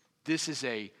earth. This is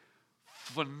a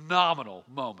phenomenal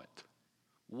moment.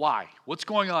 Why? What's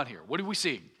going on here? What are we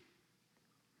seeing?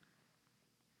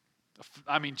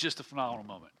 Just a phenomenal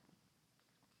moment.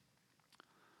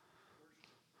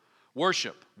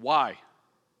 Worship. Why?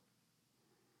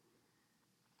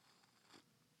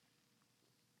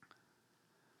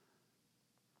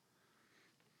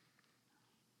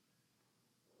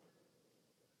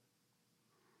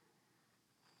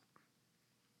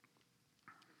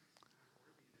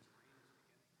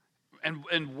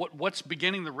 And what's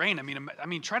beginning the reign? I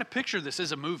mean, try to picture this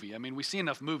as a movie. I mean, we see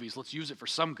enough movies. Let's use it for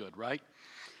some good, right?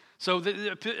 So,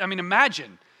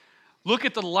 imagine. Look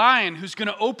at the lion who's going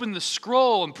to open the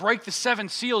scroll and break the 7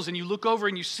 seals, and you look over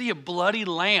and you see a bloody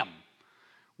lamb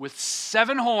with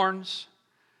 7 horns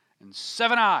and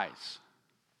 7 eyes.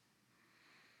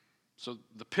 So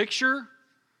the picture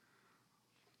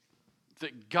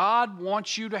that God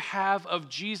wants you to have of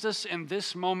Jesus in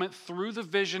this moment through the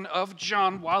vision of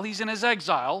John while he's in his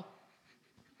exile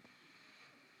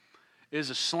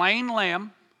is a slain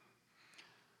lamb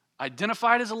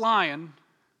identified as a lion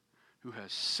who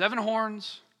has 7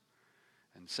 horns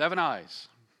and 7 eyes.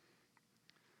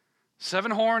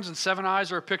 7 horns and 7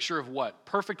 eyes are a picture of what?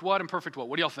 Perfect what and perfect what?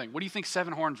 What do y'all think? What do you think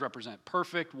 7 horns represent?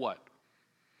 Perfect what?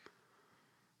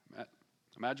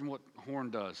 Imagine what horn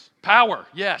does. Power,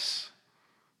 yes.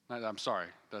 I'm sorry,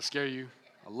 did I scare you?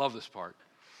 I love this part.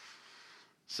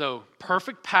 So,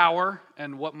 perfect power,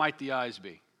 and what might the eyes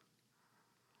be?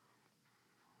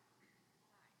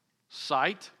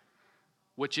 Sight,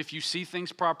 which if you see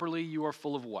things properly, you are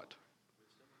full of what?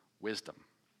 Wisdom.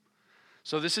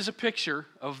 So this is a picture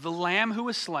of the Lamb who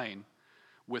was slain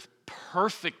with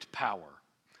perfect power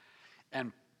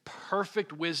and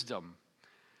perfect wisdom,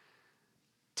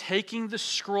 taking the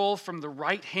scroll from the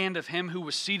right hand of him who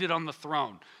was seated on the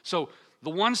throne. So the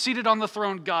one seated on the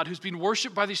throne, God, who's been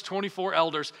worshipped by these 24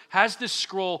 elders, has this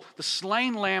scroll, the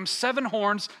slain lamb, 7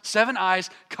 horns, 7 eyes,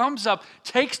 comes up,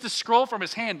 takes the scroll from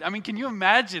his hand. I mean, can you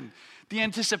imagine the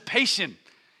anticipation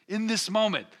in this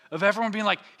moment of everyone being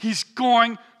like, he's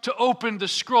going to open the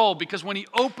scroll, because when he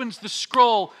opens the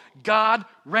scroll, God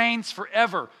reigns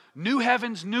forever. New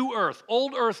heavens, new earth.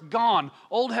 Old earth gone.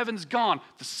 Old heavens gone.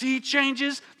 The sea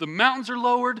changes. The mountains are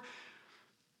lowered.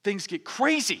 Things get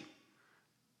crazy.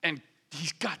 And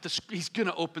he's going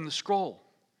to open the scroll.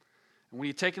 And when he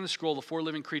had taken the scroll, the 4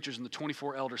 living creatures and the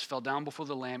 24 elders fell down before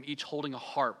the Lamb, each holding a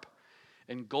harp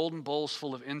and golden bowls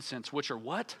full of incense, which are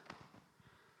what?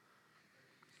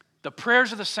 The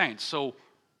prayers of the saints. So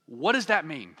what does that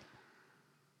mean?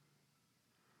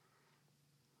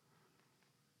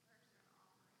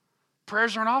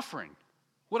 Prayers are an offering.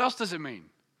 What else does it mean?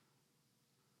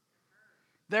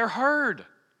 They're heard.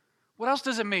 What else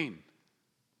does it mean?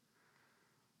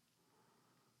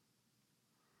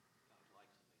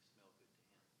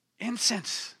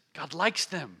 Incense. God likes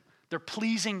them. They're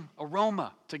pleasing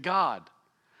aroma to God.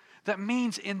 That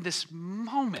means in this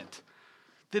moment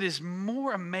that is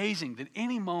more amazing than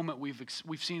any moment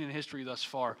we've seen in history thus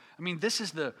far. I mean,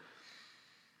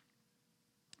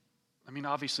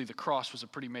 obviously the cross was a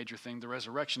pretty major thing, the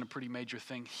resurrection a pretty major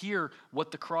thing. Here,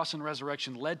 what the cross and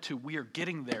resurrection led to, we are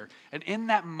getting there. And in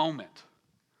that moment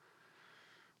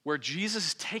where Jesus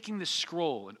is taking this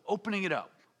scroll and opening it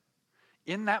up,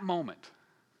 in that moment,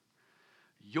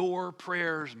 your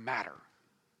prayers matter.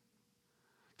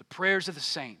 The prayers of the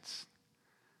saints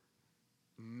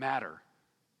matter.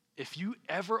 If you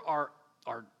ever are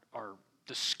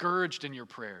discouraged in your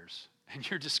prayers, and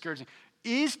you're discouraging,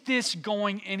 is this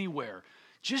going anywhere?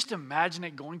 Just imagine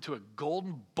it going to a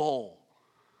golden bowl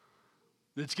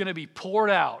that's going to be poured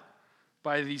out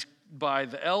by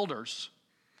the elders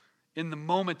in the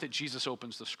moment that Jesus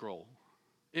opens the scroll.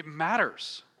 It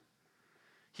matters.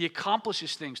 He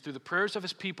accomplishes things through the prayers of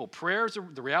his people.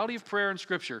 The reality of prayer in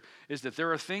Scripture is that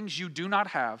there are things you do not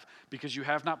have because you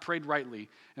have not prayed rightly,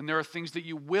 and there are things that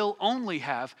you will only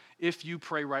have if you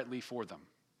pray rightly for them.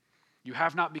 You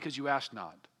have not because you ask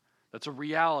not. That's a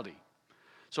reality.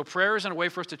 So prayer isn't a way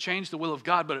for us to change the will of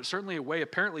God, but it's certainly a way,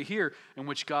 apparently here, in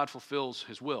which God fulfills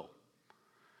his will.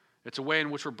 It's a way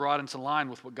in which we're brought into line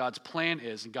with what God's plan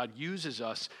is, and God uses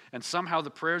us, and somehow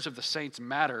the prayers of the saints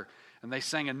matter, and they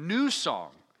sang a new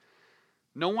song.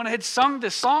 No one had sung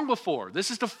this song before.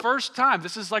 This is the first time.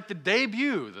 This is like the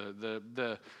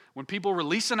debut, when people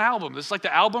release an album. This is like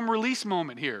the album release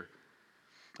moment here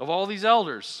of all these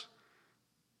elders.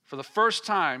 For the first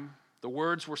time, the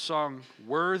words were sung,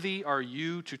 "Worthy are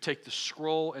you to take the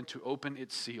scroll and to open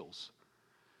its seals."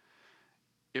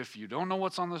 If you don't know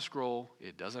what's on the scroll,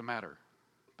 it doesn't matter.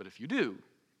 But if you do,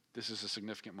 this is a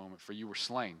significant moment, for you were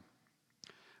slain.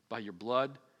 By your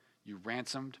blood, you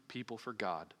ransomed people for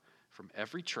God from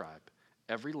every tribe,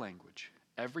 every language,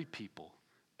 every people,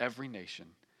 every nation,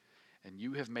 and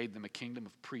you have made them a kingdom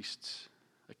of priests,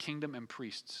 a kingdom and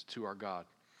priests to our God,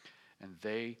 and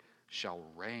they shall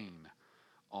reign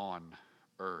on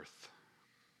earth.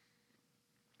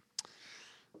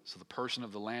 So the person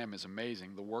of the Lamb is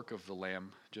amazing. The work of the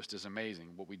Lamb just is amazing.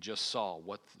 What we just saw.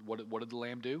 What did the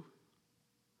Lamb do?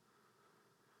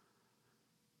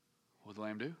 What did the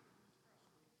Lamb do?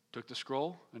 Took the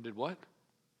scroll and did what?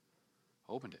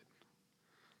 Opened it.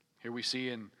 Here we see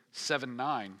in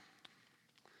 7:9,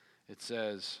 it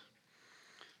says,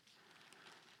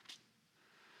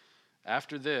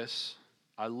 after this,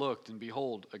 I looked, and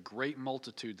behold, a great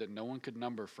multitude that no one could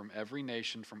number from every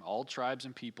nation, from all tribes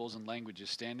and peoples and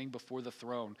languages, standing before the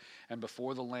throne and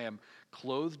before the Lamb,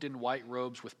 clothed in white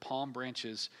robes with palm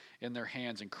branches in their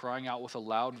hands, and crying out with a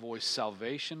loud voice,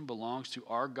 salvation belongs to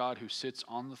our God who sits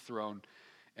on the throne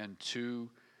and to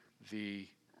the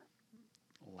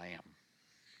Lamb.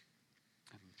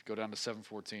 And if you go down to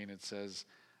 7:14, it says,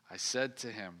 I said to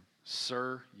him,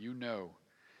 Sir, you know.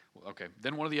 Okay,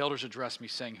 then one of the elders addressed me,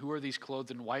 saying, who are these clothed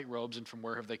in white robes, and from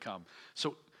where have they come?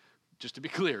 So, just to be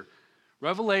clear,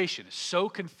 Revelation is so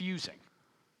confusing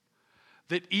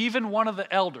that even one of the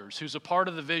elders who's a part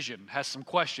of the vision has some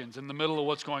questions in the middle of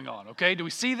what's going on. Okay, do we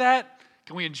see that?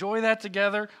 Can we enjoy that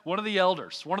together? One of the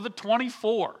elders, one of the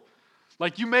 24.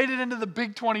 Like, you made it into the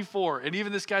big 24, and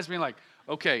even this guy's being like,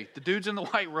 okay, the dude's in the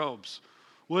white robes.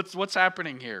 What's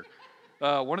happening here?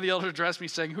 One of the elders addressed me,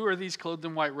 saying, who are these clothed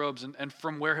in white robes, and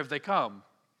from where have they come?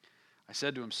 I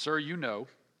said to him, Sir, you know,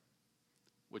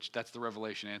 which that's the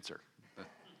Revelation answer.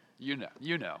 You know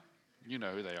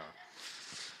who they are.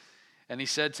 And he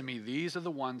said to me, these are the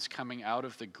ones coming out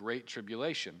of the great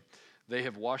tribulation. They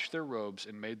have washed their robes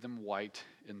and made them white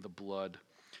in the blood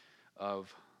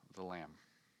of the Lamb.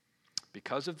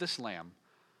 Because of this Lamb,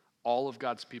 all of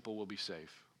God's people will be saved.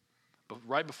 But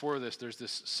right before this, there's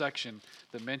this section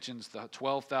that mentions the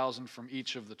 12,000 from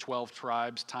each of the 12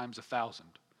 tribes times 1,000.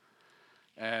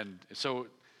 And so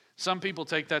some people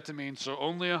take that to mean, so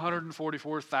only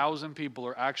 144,000 people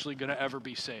are actually going to ever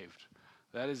be saved.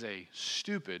 That is a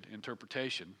stupid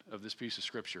interpretation of this piece of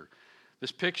Scripture.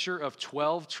 This picture of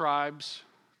 12 tribes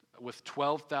with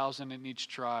 12,000 in each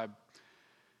tribe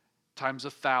times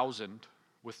 1,000,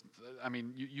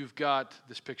 you've got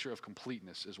this picture of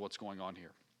completeness is what's going on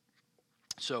here.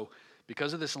 So,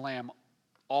 because of this Lamb,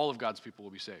 all of God's people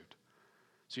will be saved.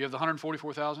 So you have the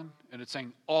 144,000, and it's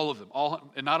saying all of them,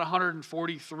 and not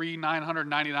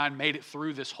 143,999 made it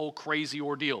through this whole crazy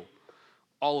ordeal.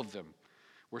 All of them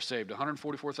were saved.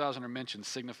 144,000 are mentioned,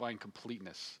 signifying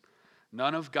completeness.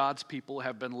 None of God's people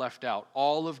have been left out.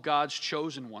 All of God's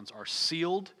chosen ones are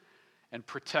sealed and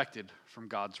protected from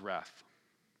God's wrath.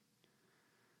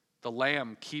 The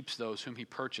Lamb keeps those whom he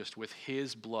purchased with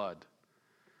his blood.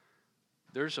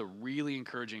 There's a really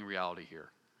encouraging reality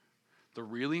here. The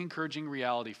really encouraging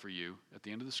reality for you at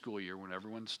the end of the school year, when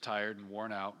everyone's tired and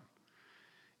worn out,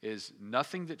 is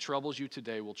nothing that troubles you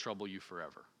today will trouble you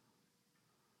forever.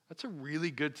 That's a really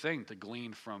good thing to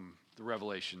glean from the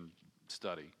Revelation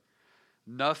study.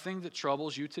 Nothing that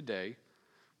troubles you today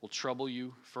will trouble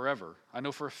you forever. I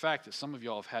know for a fact that some of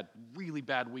y'all have had really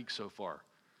bad weeks so far,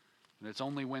 and it's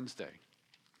only Wednesday.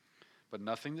 But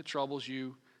nothing that troubles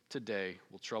you today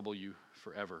will trouble you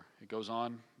forever. It goes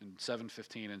on in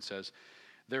 7:15 and says,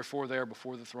 therefore they are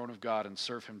before the throne of God and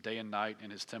serve him day and night in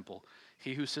his temple.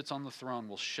 He who sits on the throne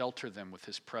will shelter them with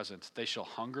his presence. They shall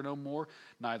hunger no more,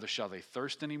 neither shall they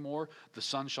thirst any more. The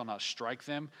sun shall not strike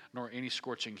them, nor any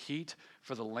scorching heat.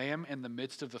 For the Lamb in the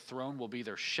midst of the throne will be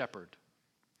their shepherd.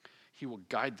 He will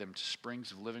guide them to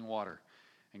springs of living water,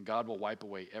 and God will wipe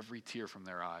away every tear from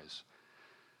their eyes.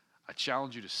 I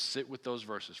challenge you to sit with those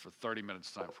verses for 30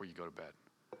 minutes time before you go to bed.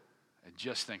 And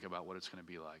just think about what it's going to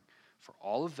be like for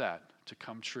all of that to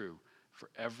come true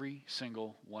for every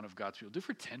single one of God's people. Do it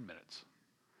for 10 minutes.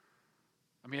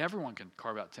 Everyone can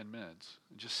carve out 10 minutes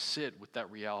and just sit with that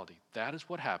reality. That is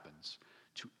what happens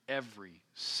to every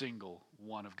single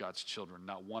one of God's children,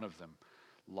 not one of them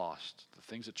lost. The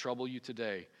things that trouble you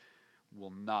today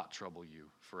will not trouble you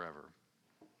forever.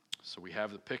 So we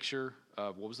have the picture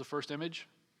of, what was the first image?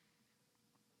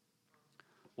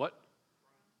 What?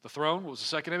 The throne. What was the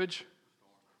second image?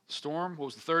 Storm. What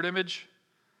was the third image?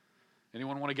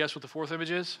 Anyone want to guess what the fourth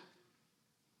image is?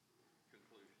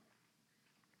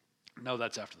 Conclusion. No,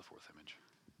 that's after the fourth image.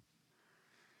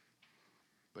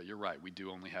 But you're right. We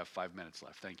do only have 5 minutes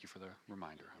left. Thank you for the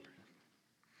reminder.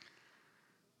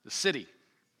 The city.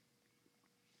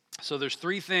 So there's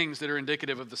three things that are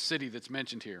indicative of the city that's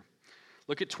mentioned here.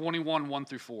 Look at 21, 1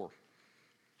 through 4.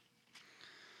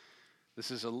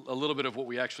 This is a little bit of what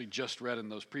we actually just read in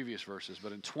those previous verses.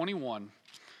 But in 21,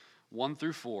 1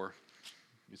 through 4,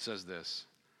 it says this.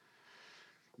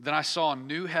 Then I saw a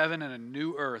new heaven and a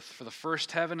new earth, for the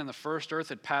first heaven and the first earth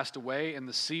had passed away, and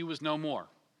the sea was no more.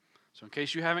 So in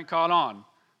case you haven't caught on,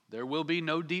 there will be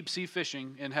no deep sea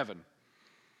fishing in heaven,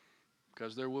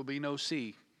 because there will be no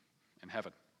sea in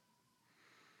heaven.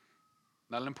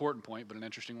 Not an important point, but an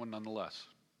interesting one nonetheless.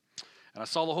 And I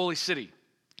saw the holy city,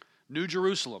 New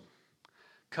Jerusalem,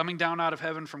 coming down out of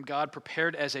heaven from God,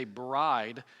 prepared as a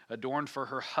bride adorned for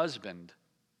her husband.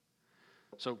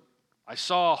 So I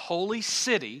saw a holy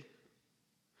city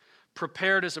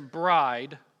prepared as a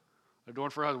bride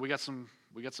adorned for her husband.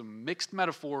 We got some mixed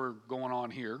metaphor going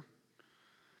on here.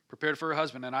 Prepared for her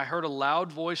husband. And I heard a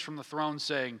loud voice from the throne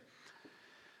saying,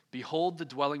 "Behold, the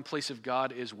dwelling place of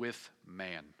God is with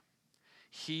man.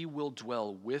 He will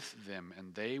dwell with them,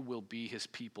 and they will be his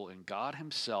people, and God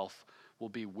himself will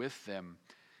be with them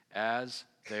as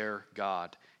their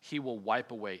God. He will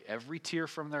wipe away every tear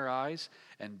from their eyes,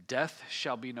 and death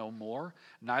shall be no more.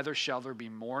 Neither shall there be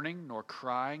mourning, nor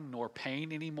crying, nor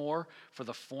pain anymore, for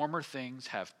the former things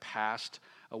have passed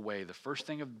away." The first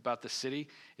thing about the city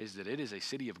is that it is a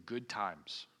city of good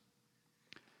times.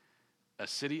 A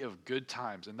city of good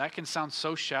times. And that can sound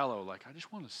so shallow, like, I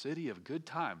just want a city of good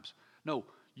times. No,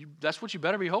 that's what you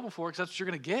better be hoping for, because that's what you're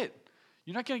going to get.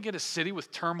 You're not going to get a city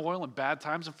with turmoil and bad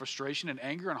times and frustration and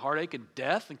anger and heartache and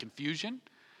death and confusion.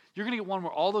 You're going to get one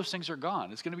where all those things are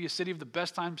gone. It's going to be a city of the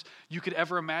best times you could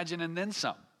ever imagine, and then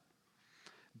some.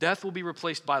 Death will be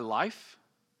replaced by life.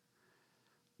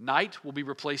 Night will be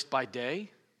replaced by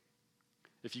day.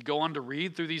 If you go on to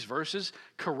read through these verses,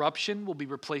 corruption will be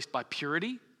replaced by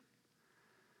purity.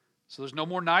 So there's no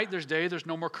more night, there's day, there's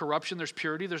no more corruption, there's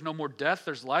purity, there's no more death,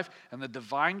 there's life. And the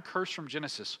divine curse from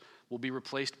Genesis will be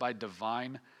replaced by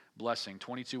divine blessing.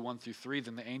 22, 1 through 3,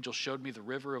 then the angel showed me the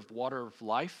river of water of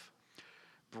life,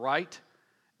 bright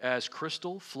as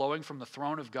crystal, flowing from the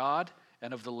throne of God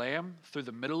and of the Lamb through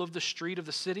the middle of the street of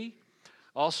the city.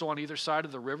 Also on either side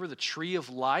of the river, the tree of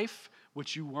life,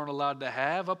 which you weren't allowed to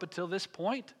have up until this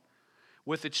point,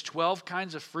 with its 12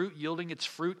 kinds of fruit, yielding its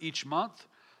fruit each month.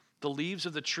 The leaves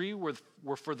of the tree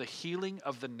were for the healing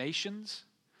of the nations.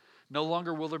 No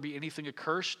longer will there be anything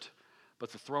accursed,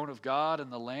 but the throne of God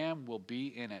and the Lamb will be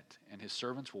in it, and his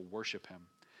servants will worship him.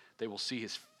 They will see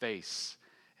his face,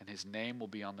 and his name will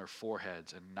be on their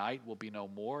foreheads. And night will be no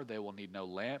more. They will need no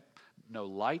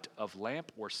light of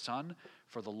lamp or sun,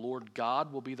 for the Lord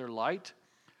God will be their light,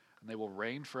 and they will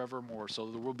reign forevermore.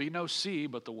 So there will be no sea,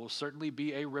 but there will certainly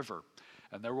be a river.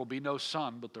 And there will be no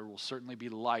sun, but there will certainly be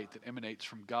light that emanates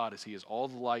from God, as he is all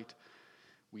the light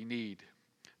we need.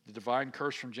 The divine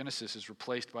curse from Genesis is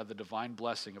replaced by the divine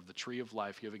blessing of the tree of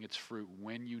life, giving its fruit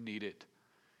when you need it,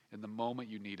 in the moment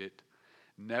you need it,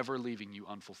 never leaving you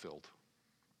unfulfilled.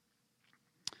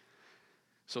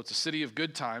 So it's a city of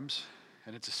good times,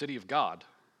 and it's a city of God.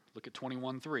 Look at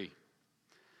 21:3.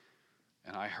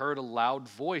 And I heard a loud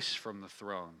voice from the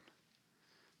throne,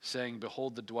 saying,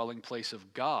 "Behold, the dwelling place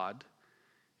of God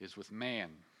is with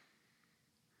man."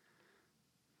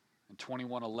 In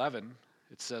 21:11,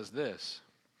 it says this.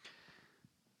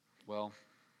 Well,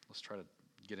 let's try to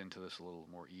get into this a little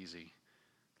more easy.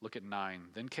 Look at 9.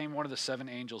 Then came one of the 7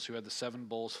 angels who had the 7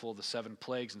 bowls full of the 7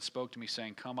 plagues and spoke to me,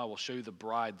 saying, "Come, I will show you the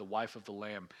bride, the wife of the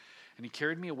Lamb." And he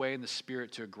carried me away in the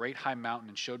Spirit to a great high mountain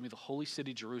and showed me the holy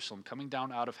city Jerusalem, coming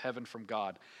down out of heaven from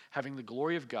God, having the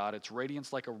glory of God, its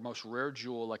radiance like a most rare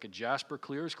jewel, like a jasper,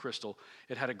 clear as crystal.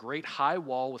 It had a great high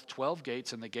wall with 12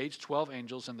 gates, and the gates 12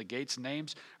 angels, and the gates'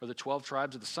 names are the 12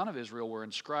 tribes of the son of Israel were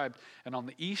inscribed. And on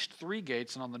the east 3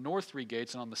 gates, and on the north 3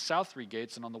 gates, and on the south 3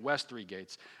 gates, and on the west 3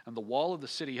 gates. And the wall of the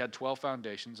city had 12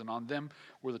 foundations, and on them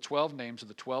were the 12 names of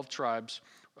the 12 tribes,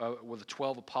 were the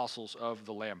 12 apostles of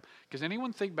the Lamb. Does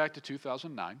anyone think back to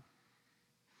 2009?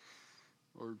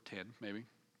 Or 10, maybe,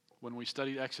 when we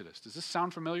studied Exodus? Does this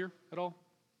sound familiar at all?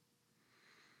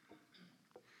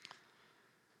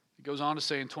 It goes on to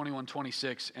say in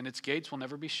 21:26, "And its gates will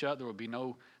never be shut. There will be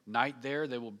no night there.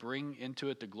 They will bring into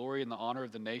it the glory and the honor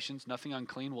of the nations. Nothing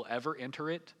unclean will ever enter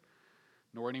it,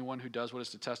 nor anyone who does what is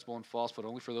detestable and false, but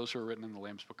only for those who are written in the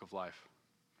Lamb's book of life."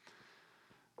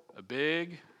 A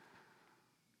big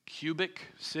cubic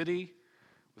city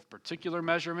with particular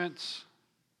measurements.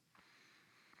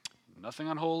 Nothing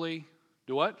unholy.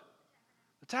 Do what?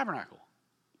 The tabernacle.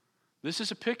 This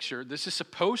is a picture. This is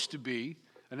supposed to be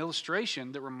an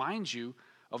illustration that reminds you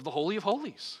of the Holy of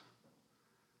Holies.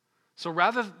 So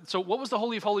what was the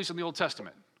Holy of Holies in the Old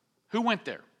Testament? Who went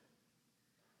there?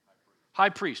 High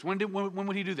priest. When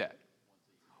would he do that?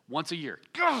 Once a year.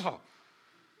 Oh.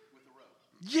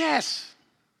 Yes.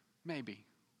 Maybe.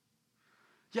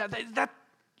 Yeah, I'm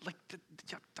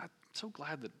so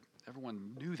glad that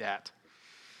everyone knew that.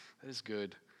 That is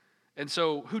good. And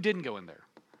so, who didn't go in there?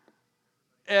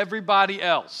 Everybody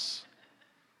else.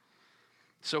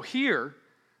 So here,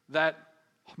 that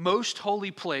most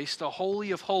holy place, the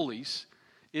Holy of Holies,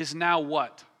 is now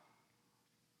what?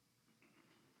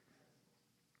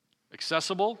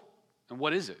 Accessible. And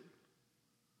what is it?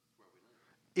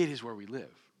 It is where we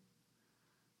live.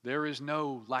 There is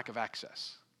no lack of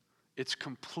access. It's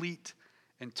complete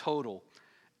and total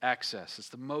access. It's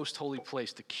the most holy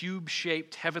place, the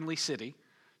cube-shaped heavenly city.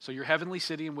 So your heavenly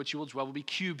city in which you will dwell will be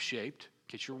cube-shaped, in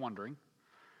case you're wondering,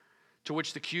 to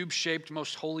which the cube-shaped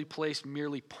most holy place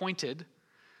merely pointed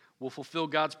will fulfill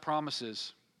God's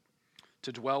promises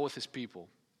to dwell with his people.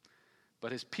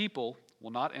 But his people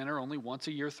will not enter only once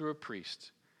a year through a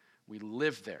priest. We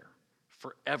live there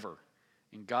forever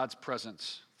in God's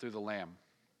presence through the Lamb.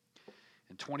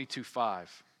 In 22:5,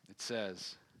 it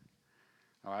says,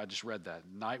 I just read that.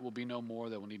 Night will be no more.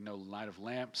 They will need no light of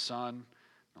lamp, sun,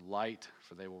 no light,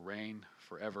 for they will reign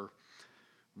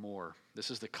forevermore.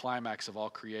 This is the climax of all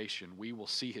creation. We will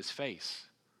see his face.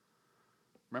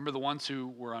 Remember the ones who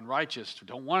were unrighteous, who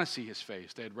don't want to see his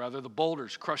face. They'd rather the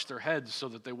boulders crush their heads so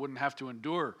that they wouldn't have to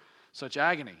endure such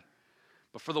agony.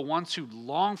 But for the ones who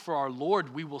long for our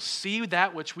Lord, we will see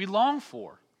that which we long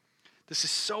for. This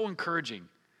is so encouraging.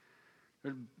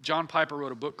 John Piper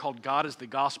wrote a book called God is the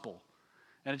Gospel.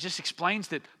 And it just explains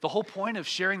that the whole point of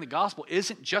sharing the gospel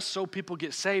isn't just so people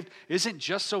get saved, isn't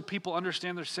just so people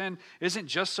understand their sin, isn't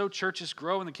just so churches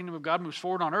grow and the kingdom of God moves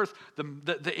forward on earth.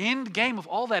 The end game of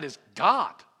all that is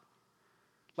God.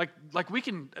 Like we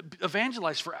can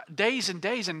evangelize for days and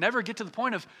days and never get to the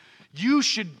point of you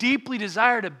should deeply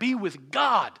desire to be with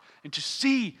God and to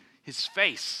see his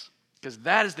face, because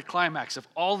that is the climax of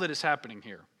all that is happening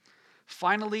here.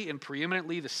 Finally and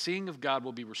preeminently, the seeing of God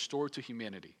will be restored to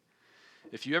humanity.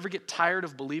 If you ever get tired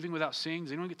of believing without seeing,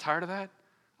 does anyone get tired of that?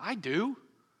 I do.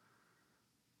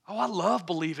 Oh, I love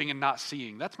believing and not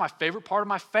seeing. That's my favorite part of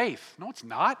my faith. No, it's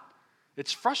not.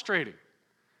 It's frustrating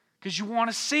because you want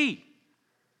to see.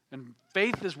 And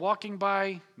faith is walking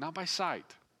by, not by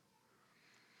sight.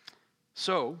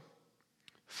 So,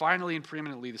 finally and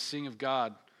preeminently, the seeing of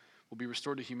God will be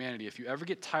restored to humanity. If you ever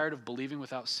get tired of believing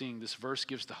without seeing, this verse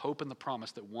gives the hope and the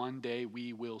promise that one day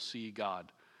we will see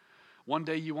God. One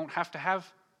day you won't have to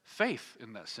have faith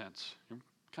in that sense.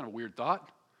 Kind of a weird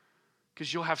thought,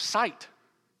 because you'll have sight.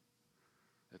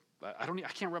 I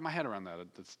can't wrap my head around that.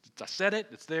 I said it,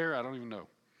 it's there, I don't even know.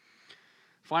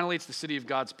 Finally, it's the city of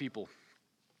God's people.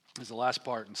 This is the last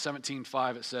part. In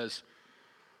 17:5 it says,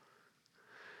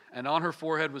 and on her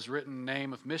forehead was written the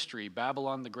name of mystery,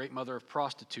 Babylon, the great mother of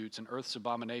prostitutes and earth's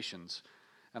abominations.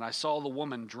 And I saw the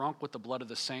woman drunk with the blood of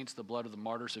the saints, the blood of the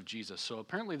martyrs of Jesus. So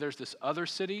apparently there's this other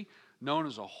city known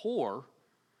as a whore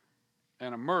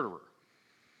and a murderer.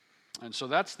 And so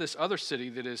that's this other city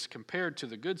that is compared to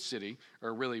the good city,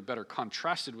 or really better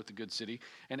contrasted with the good city.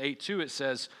 In 8:2 it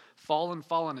says, fallen,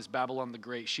 fallen is Babylon the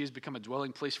Great. She has become a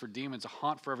dwelling place for demons, a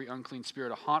haunt for every unclean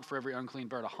spirit, a haunt for every unclean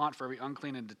bird, a haunt for every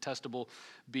unclean and detestable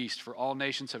beast. For all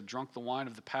nations have drunk the wine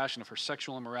of the passion of her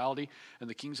sexual immorality, and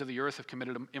the kings of the earth have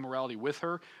committed immorality with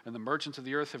her, and the merchants of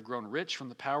the earth have grown rich from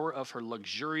the power of her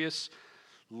luxurious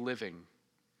living.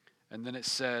 And then it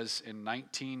says in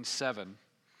 19:7,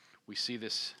 we see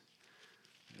this.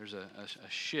 There's a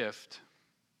shift.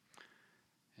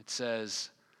 It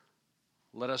says,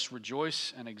 let us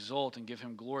rejoice and exult and give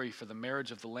him glory, for the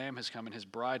marriage of the Lamb has come and his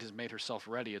bride has made herself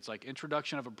ready. It's like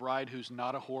introduction of a bride who's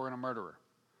not a whore and a murderer.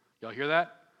 Y'all hear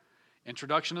that?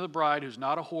 Introduction of the bride who's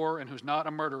not a whore and who's not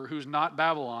a murderer, who's not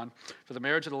Babylon. For the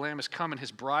marriage of the Lamb has come and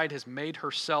his bride has made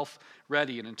herself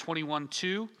ready. And in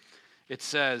 21:2, it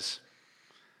says,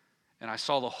 and I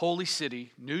saw the holy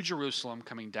city, New Jerusalem,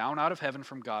 coming down out of heaven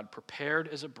from God, prepared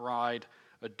as a bride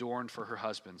adorned for her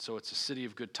husband. So it's a city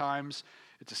of good times,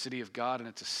 it's a city of God, and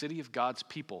it's a city of God's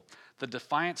people. The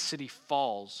defiant city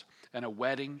falls, and a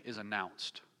wedding is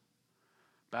announced.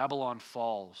 Babylon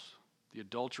falls, the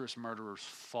adulterous murderers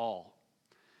fall,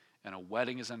 and a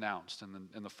wedding is announced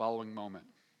in the following moment.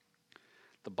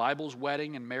 The Bible's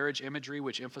wedding and marriage imagery,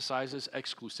 which emphasizes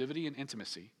exclusivity and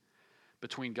intimacy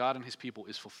between God and his people,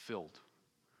 is fulfilled.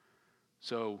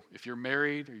 So if you're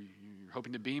married or you're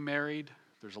hoping to be married,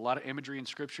 there's a lot of imagery in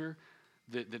Scripture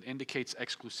that indicates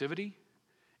exclusivity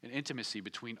and intimacy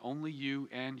between only you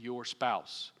and your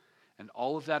spouse. And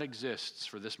all of that exists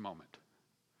for this moment.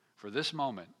 For this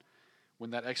moment, when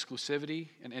that exclusivity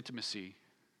and intimacy,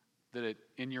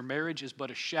 in your marriage is but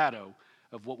a shadow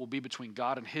of what will be between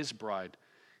God and his bride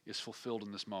is fulfilled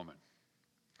in this moment.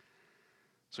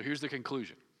 So here's the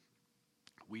conclusion.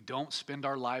 We don't spend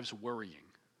our lives worrying.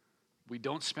 We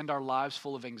don't spend our lives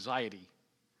full of anxiety.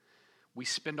 We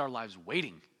spend our lives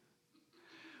waiting.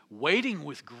 Waiting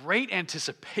with great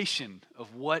anticipation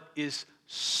of what is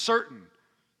certain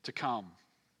to come.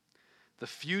 The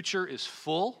future is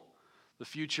full. The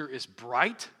future is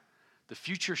bright. The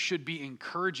future should be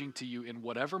encouraging to you in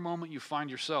whatever moment you find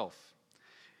yourself,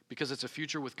 because it's a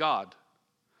future with God.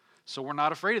 So we're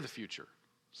not afraid of the future.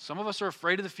 Some of us are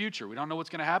afraid of the future. We don't know what's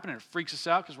going to happen, and it freaks us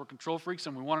out because we're control freaks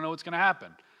and we want to know what's going to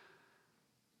happen.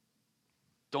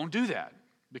 Don't do that,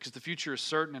 because the future is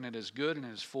certain, and it is good, and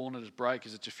it is full, and it is bright,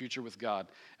 because it's a future with God.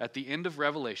 At the end of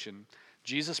Revelation,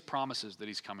 Jesus promises that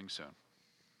he's coming soon.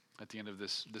 At the end of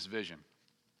this vision,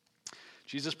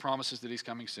 Jesus promises that he's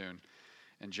coming soon.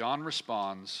 And John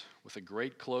responds with a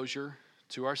great closure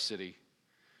to our city.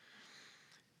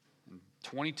 In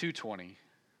 22:20,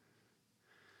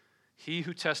 he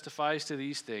who testifies to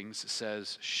these things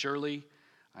says, "Surely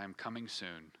I am coming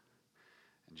soon."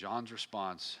 And John's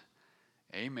response,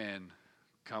 "Amen.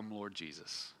 Come, Lord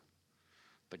Jesus."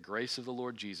 The grace of the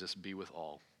Lord Jesus be with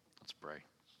all. Let's pray.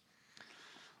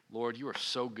 Lord, you are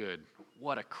so good.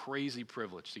 What a crazy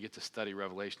privilege to get to study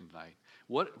Revelation tonight.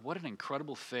 What an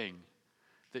incredible thing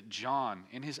that John,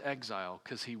 in his exile,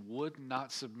 because he would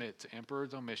not submit to Emperor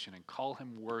Domitian and call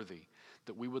him worthy,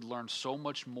 that we would learn so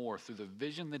much more through the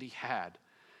vision that he had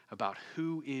about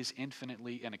who is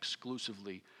infinitely and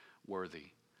exclusively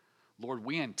worthy. Lord,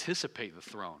 we anticipate the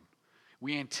throne.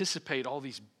 We anticipate all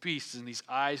these beasts and these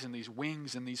eyes and these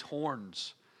wings and these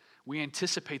horns. We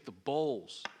anticipate the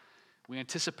bowls. We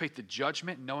anticipate the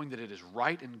judgment, knowing that it is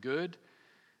right and good.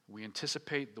 We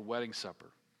anticipate the wedding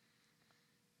supper.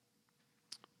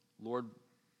 Lord,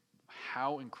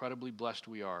 how incredibly blessed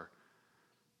we are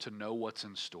to know what's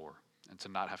in store and to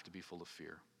not have to be full of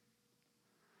fear.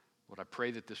 Lord, I pray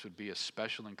that this would be a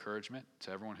special encouragement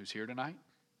to everyone who's here tonight.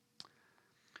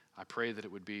 I pray that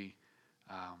it would be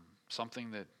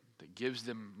something that gives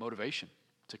them motivation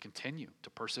to continue, to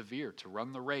persevere, to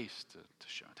run the race,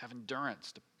 to have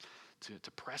endurance,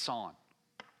 to press on.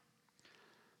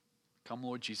 Come,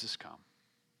 Lord Jesus, come.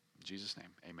 In Jesus'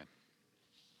 name, amen.